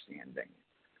understanding.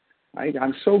 Right?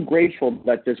 I'm so grateful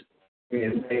that this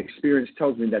experience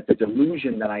tells me that the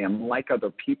delusion that I am like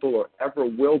other people or ever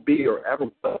will be or ever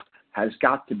will has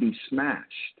got to be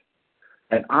smashed.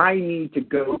 And I need to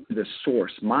go to the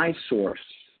source, my source,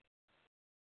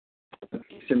 of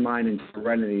peace of mind and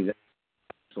serenity that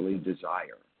I actually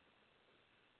desire.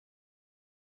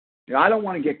 You know, I don't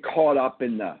want to get caught up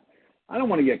in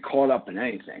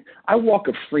anything. I walk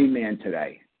a free man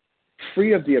today,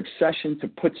 free of the obsession to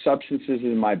put substances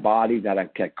in my body that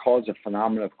cause a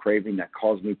phenomenon of craving that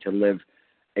cause me to live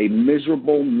a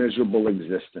miserable, miserable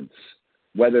existence,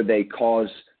 whether they cause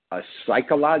a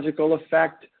psychological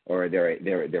effect or they're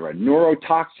a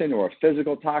neurotoxin or a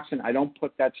physical toxin. I don't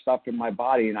put that stuff in my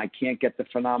body, and I can't get the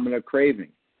phenomenon of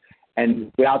craving.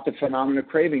 And without the phenomenon of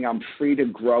craving, I'm free to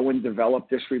grow and develop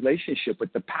this relationship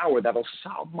with the power that'll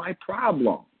solve my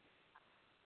problem.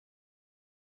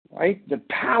 Right? The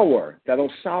power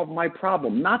that'll solve my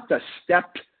problem, not the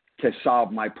step to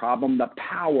solve my problem, the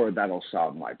power that'll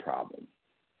solve my problem.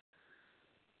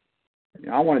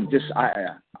 I'm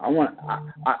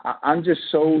just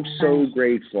so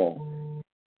grateful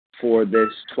for this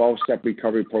 12-step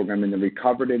recovery program and the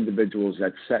recovered individuals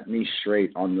that set me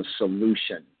straight on the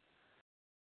solution,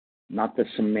 not the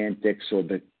semantics or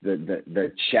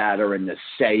the chatter and the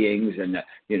sayings and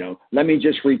let me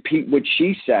just repeat what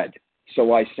she said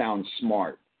so I sound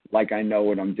smart, like I know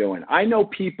what I'm doing. I know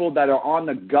people that are on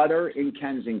the gutter in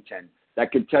Kensington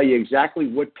that could tell you exactly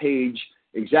what page,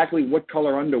 exactly what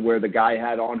color underwear the guy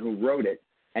had on who wrote it,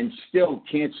 and still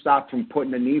can't stop from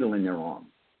putting a needle in their arm,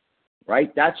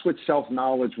 right? That's what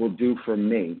self-knowledge will do for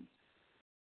me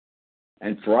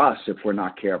and for us if we're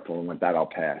not careful. And with that, I'll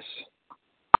pass.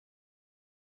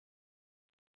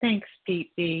 Thanks,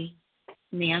 Pete B.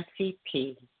 Nancy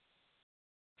P.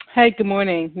 Hi, good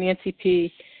morning. Nancy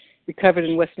P., recovered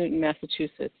in West Newton,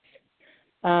 Massachusetts.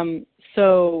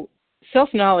 So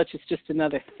self-knowledge is just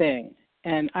another thing,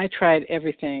 and I tried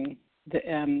everything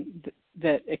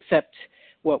that except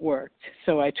what worked.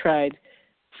 So I tried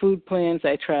food plans.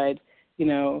 I tried,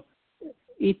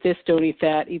 eat this, don't eat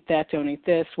that, don't eat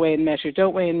this, weigh and measure,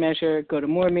 don't weigh and measure, go to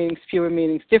more meetings, fewer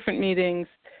meetings, different meetings,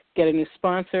 get a new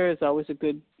sponsor is always a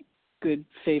good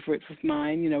favorite of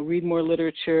mine. Read more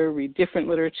literature, read different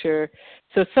literature.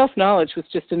 So self-knowledge was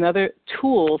just another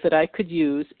tool that I could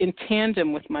use in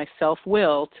tandem with my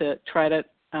self-will to try to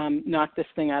knock this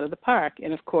thing out of the park.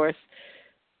 And of course,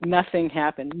 nothing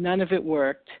happened. None of it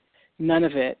worked. None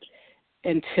of it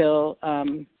until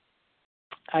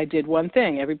I did one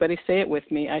thing. Everybody say it with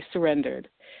me. I surrendered.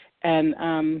 And,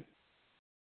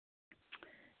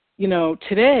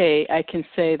 today I can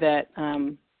say that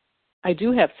I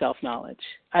do have self-knowledge.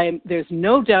 There's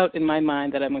no doubt in my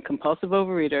mind that I'm a compulsive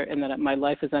overeater and that my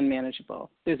life is unmanageable.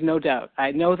 There's no doubt.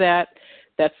 I know that.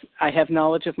 I have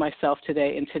knowledge of myself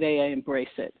today, and today I embrace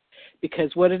it.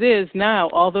 Because what it is now,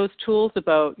 all those tools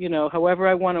about, however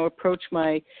I want to approach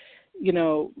my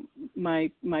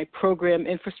program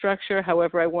infrastructure,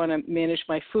 however I want to manage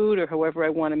my food, or however I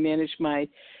want to manage my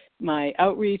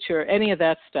outreach or any of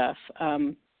that stuff,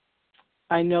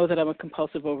 I know that I'm a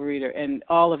compulsive overeater, and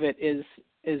all of it is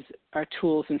our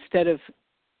tools. Instead of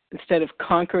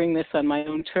conquering this on my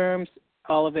own terms,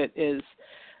 all of it is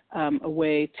a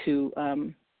way to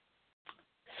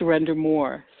surrender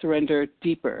more, surrender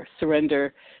deeper,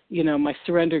 surrender. My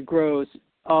surrender grows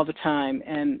all the time,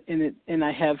 and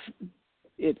I have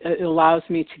it allows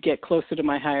me to get closer to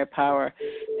my higher power,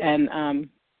 and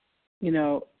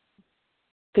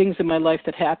things in my life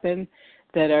that happen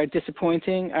that are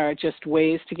disappointing are just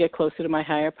ways to get closer to my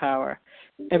higher power.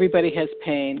 Everybody has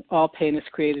pain. All pain is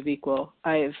created equal.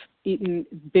 I've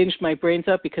binged my brains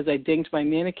up because I dinged my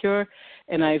manicure,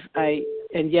 and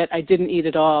yet I didn't eat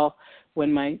at all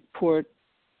when my poor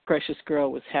precious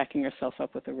girl was hacking herself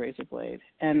up with a razor blade.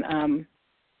 And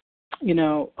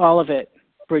all of it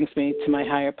brings me to my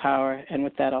higher power. And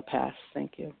with that, I'll pass.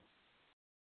 Thank you.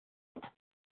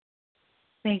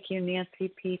 Thank you,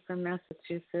 Nancy P. from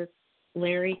Massachusetts.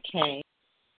 Larry K.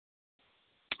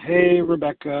 Hey,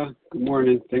 Rebecca. Good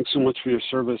morning. Thanks so much for your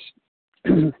service.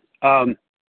 I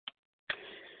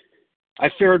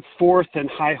fared fourth in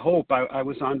High Hope. I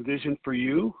was on Vision for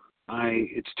You.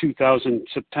 It's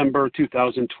September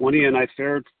 2020, and I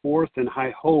fared fourth in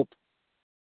High Hope,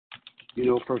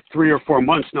 for 3 or 4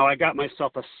 months. Now, I got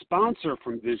myself a sponsor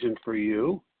from Vision for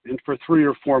You, and for 3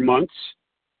 or 4 months,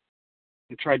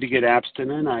 I tried to get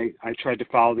abstinent. I tried to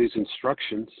follow these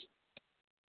instructions.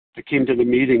 I came to the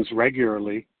meetings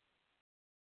regularly.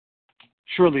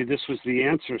 Surely this was the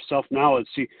answer, self-knowledge.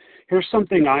 See, here's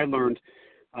something I learned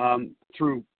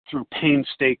through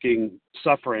painstaking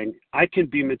suffering. I can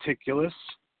be meticulous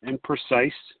and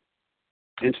precise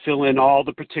and fill in all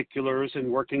the particulars and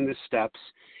working the steps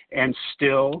and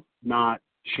still not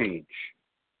change.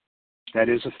 That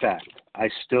is a fact. I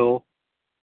still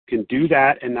can do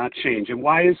that and not change. And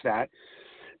why is that?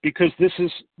 Because this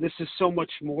is so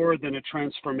much more than a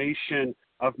transformation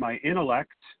of my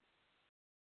intellect,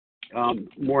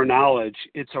 more knowledge.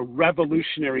 It's a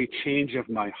revolutionary change of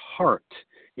my heart.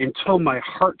 Until my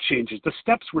heart changes, the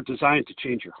steps were designed to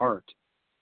change your heart.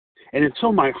 And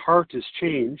until my heart is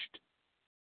changed,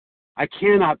 I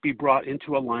cannot be brought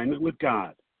into alignment with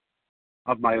God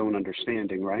of my own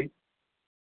understanding, right?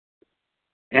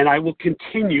 And I will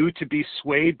continue to be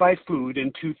swayed by food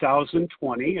in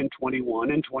 2020 and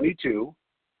 21 and 22,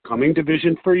 coming to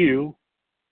Vision for You.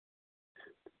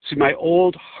 See, my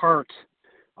old heart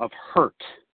of hurt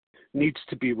needs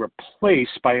to be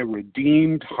replaced by a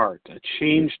redeemed heart, a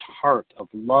changed heart of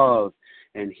love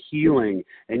and healing.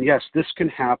 And yes, this can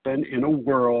happen in a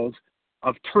world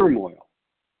of turmoil.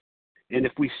 And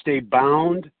if we stay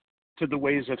bound to the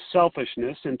ways of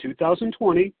selfishness in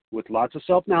 2020 with lots of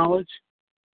self-knowledge,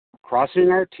 crossing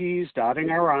our T's, dotting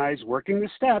our I's, working the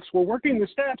steps,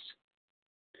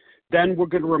 then we're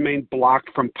going to remain blocked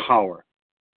from power.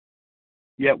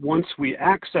 Yet once we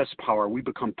access power, we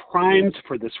become primed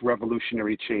for this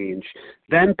revolutionary change.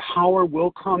 Then power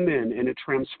will come in and it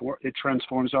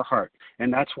transforms our heart.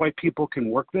 And that's why people can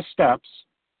work the steps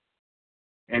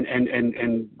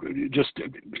and just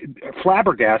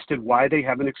flabbergasted why they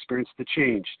haven't experienced the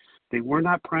change. They were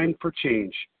not primed for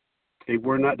change.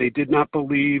 They did not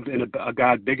believe in a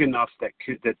God big enough that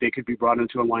they could be brought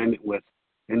into alignment with,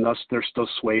 and thus they're still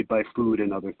swayed by food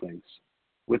and other things.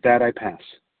 With that, I pass.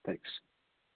 Thanks.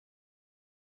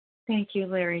 Thank you,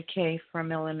 Larry K.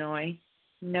 from Illinois.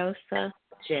 Nosa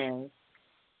J.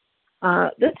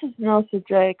 This is Nosa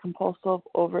J, compulsive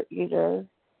overeater,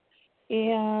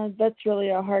 and that's really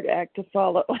a hard act to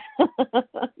follow.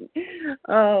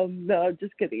 No,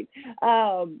 just kidding.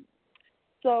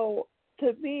 So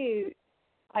to me,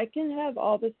 I can have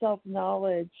all the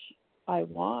self-knowledge I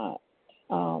want.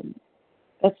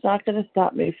 That's not going to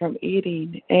stop me from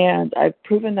eating, and I've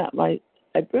proven that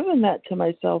to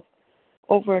myself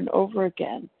over and over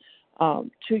again. 2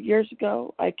 years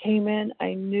ago, I came in.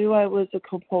 I knew I was a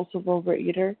compulsive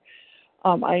overeater.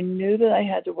 I knew that I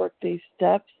had to work these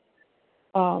steps,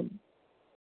 but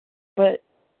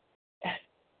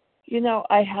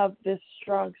I have this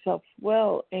strong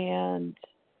self-will, and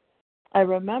I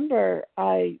remember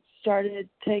I started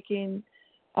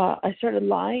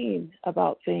lying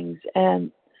about things,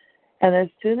 and as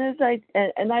soon as I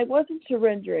wasn't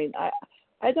surrendering.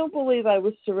 I don't believe I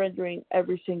was surrendering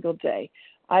every single day.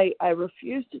 I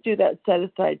refused to do that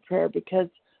set-aside prayer because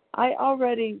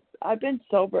I've been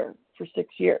sober for 6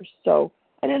 years, so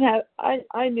I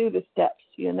knew the steps,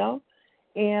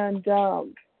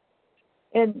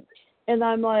 and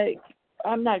I'm like,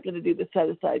 I'm not going to do the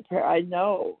set-aside prayer. I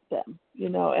know them,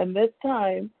 and this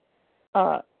time,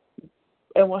 and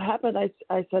what happened, I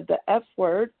said the F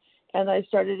word, and I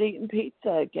started eating pizza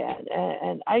again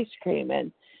and ice cream,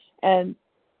 and I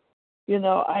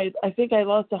think I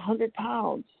lost 100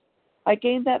 pounds. I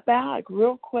gained that back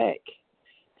real quick,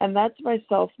 and that's my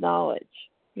self-knowledge.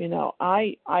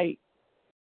 I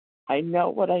know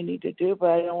what I need to do,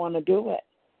 but I don't want to do it,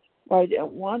 or I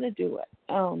didn't want to do it.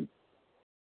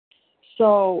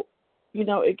 So,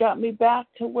 it got me back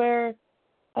to where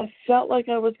I felt like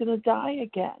I was going to die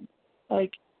again,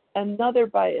 like another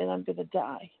bite and I'm going to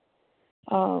die.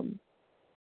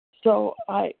 So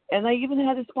I even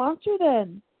had a sponsor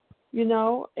then, and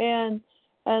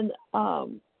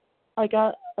I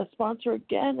got a sponsor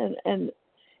again, and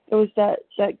it was that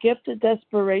gift of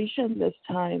desperation this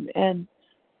time. And,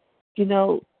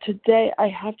 today I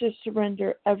have to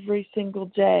surrender every single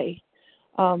day,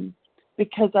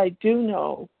 because I do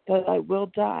know that I will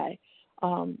die,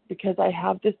 because I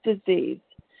have this disease,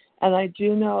 and I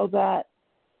do know that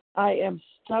I am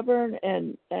stubborn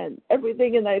and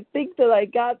everything, and I think that I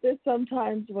got this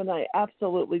sometimes when I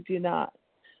absolutely do not.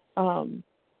 And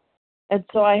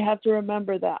so I have to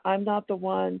remember that I'm not the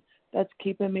one that's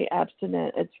keeping me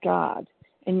abstinent. It's God.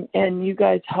 And you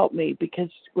guys help me,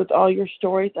 because with all your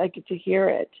stories, I get to hear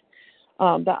it,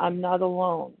 that I'm not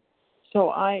alone. So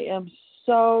I am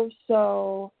so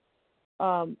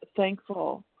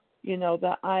thankful,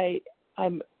 that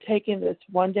I'm taking this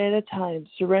one day at a time,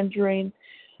 surrendering,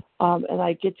 and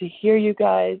I get to hear you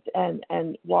guys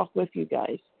and walk with you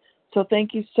guys. So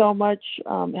thank you so much.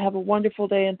 Have a wonderful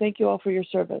day, and thank you all for your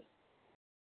service.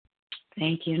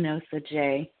 Thank you, Nosa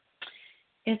J.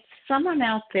 If someone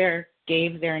out there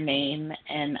gave their name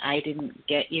and I didn't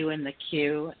get you in the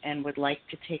queue and would like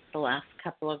to take the last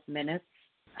couple of minutes,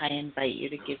 I invite you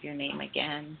to give your name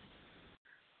again.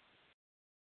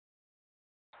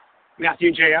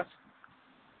 Matthew J.F.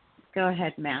 Go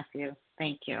ahead, Matthew.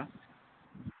 Thank you.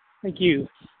 Thank you.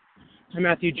 I'm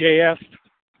Matthew J.F.,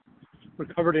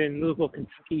 recovered in Louisville,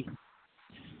 Kentucky.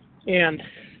 And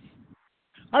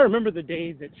I remember the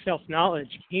day that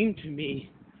self-knowledge came to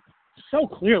me so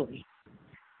clearly.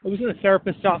 I was in a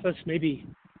therapist's office maybe,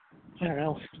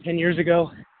 10 years ago.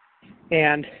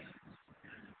 And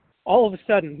all of a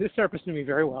sudden, this therapist knew me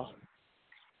very well.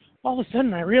 All of a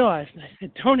sudden, I realized, and I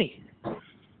said, Tony,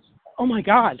 oh my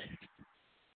God,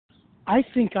 I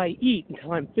think I eat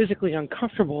until I'm physically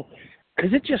uncomfortable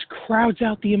because it just crowds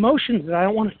out the emotions that I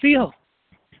don't want to feel.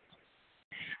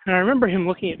 And I remember him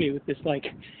looking at me with this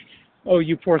oh,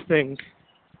 you poor thing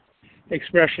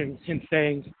expression and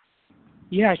saying,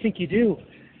 yeah, I think you do.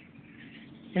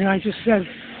 And I just said,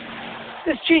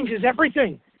 this changes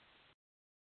everything.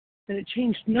 And it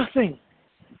changed nothing.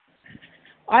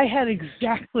 I had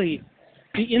exactly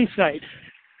the insight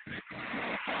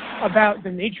about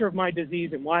the nature of my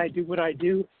disease and why I do what I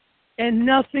do, and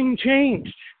nothing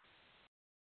changed.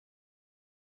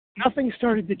 Nothing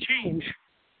started to change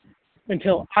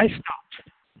until I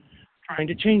stopped trying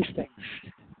to change things,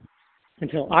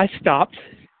 until I stopped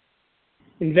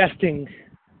investing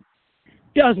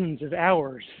dozens of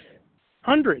hours,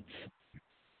 hundreds,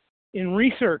 in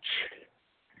research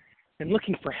and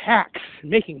looking for hacks and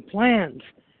making plans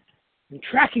and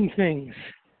tracking things.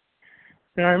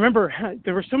 And I remember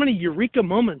there were so many eureka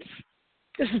moments.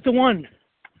 This is the one.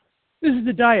 This is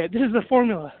the diet. This is the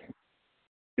formula.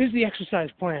 This is the exercise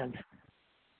plan.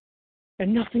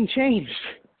 And nothing changed.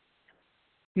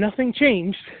 Nothing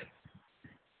changed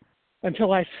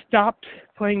until I stopped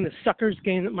playing the sucker's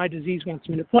game that my disease wants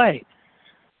me to play,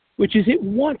 which is it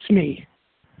wants me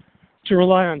to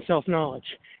rely on self-knowledge.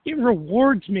 It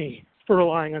rewards me for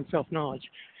relying on self-knowledge.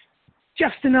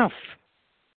 Just enough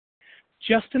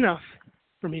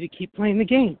for me to keep playing the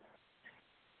game.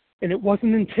 And it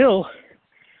wasn't until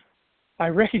I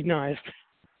recognized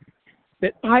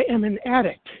that I am an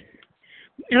addict.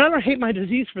 And I don't hate my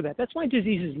disease for that. That's my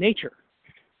disease's nature.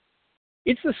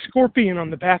 It's the scorpion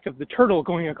on the back of the turtle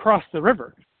going across the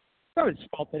river. It's not its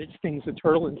fault that it stings the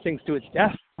turtle and stings to its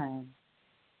death.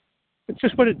 It's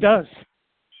just what it does.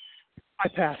 I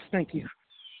pass. Thank you.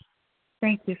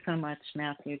 Thank you so much,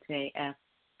 Matthew J.F.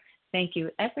 Thank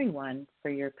you, everyone, for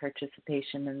your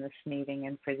participation in this meeting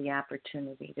and for the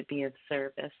opportunity to be of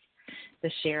service.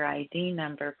 The share ID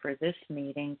number for this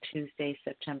meeting, Tuesday,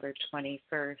 September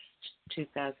 21st,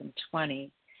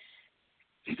 2020,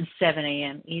 7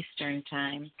 a.m. Eastern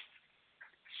Time.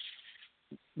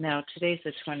 No, today's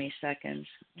the 22nd.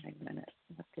 Wait a minute.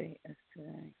 What day is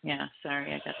today? Yeah,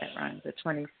 sorry, I got that wrong. The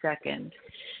 22nd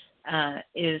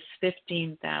is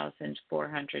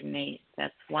 15,408.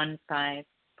 That's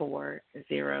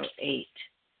 15408.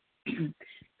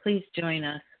 Please join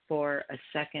us for a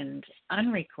second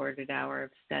unrecorded hour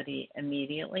of study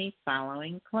immediately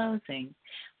following closing.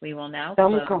 We will now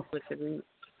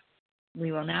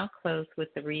close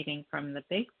with the reading from the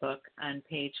Big Book on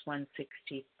page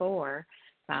 164,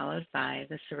 followed by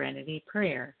the Serenity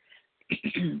Prayer.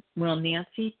 Will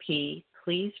Nancy P.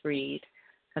 please read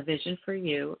A Vision for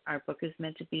You? Our book is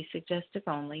meant to be suggestive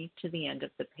only, to the end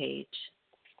of the page.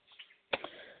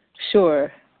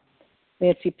 Sure.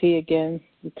 Nancy P. again,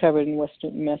 recovered in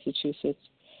Western Massachusetts.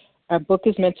 Our book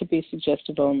is meant to be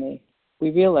suggestive only.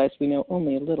 We realize we know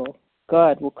only a little.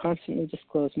 God will constantly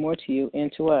disclose more to you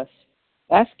and to us.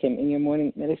 Ask Him in your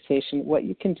morning meditation what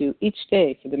you can do each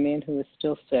day for the man who is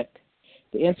still sick.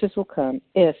 The answers will come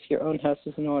if your own house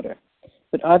is in order.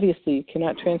 But obviously you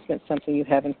cannot transmit something you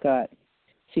haven't got.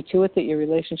 See to it that your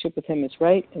relationship with Him is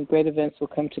right, and great events will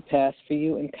come to pass for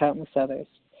you and countless others.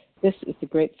 This is the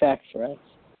great fact for us.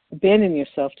 Abandon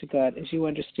yourself to God as you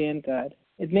understand God.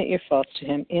 Admit your faults to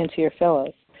Him and to your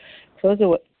fellows.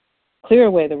 Clear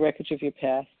away the wreckage of your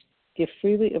past. Give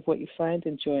freely of what you find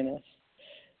and join us.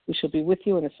 We shall be with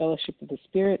you in the fellowship of the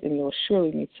Spirit, and you will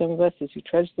surely meet some of us as you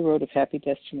trudge the road of happy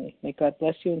destiny. May God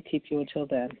bless you and keep you until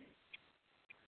then.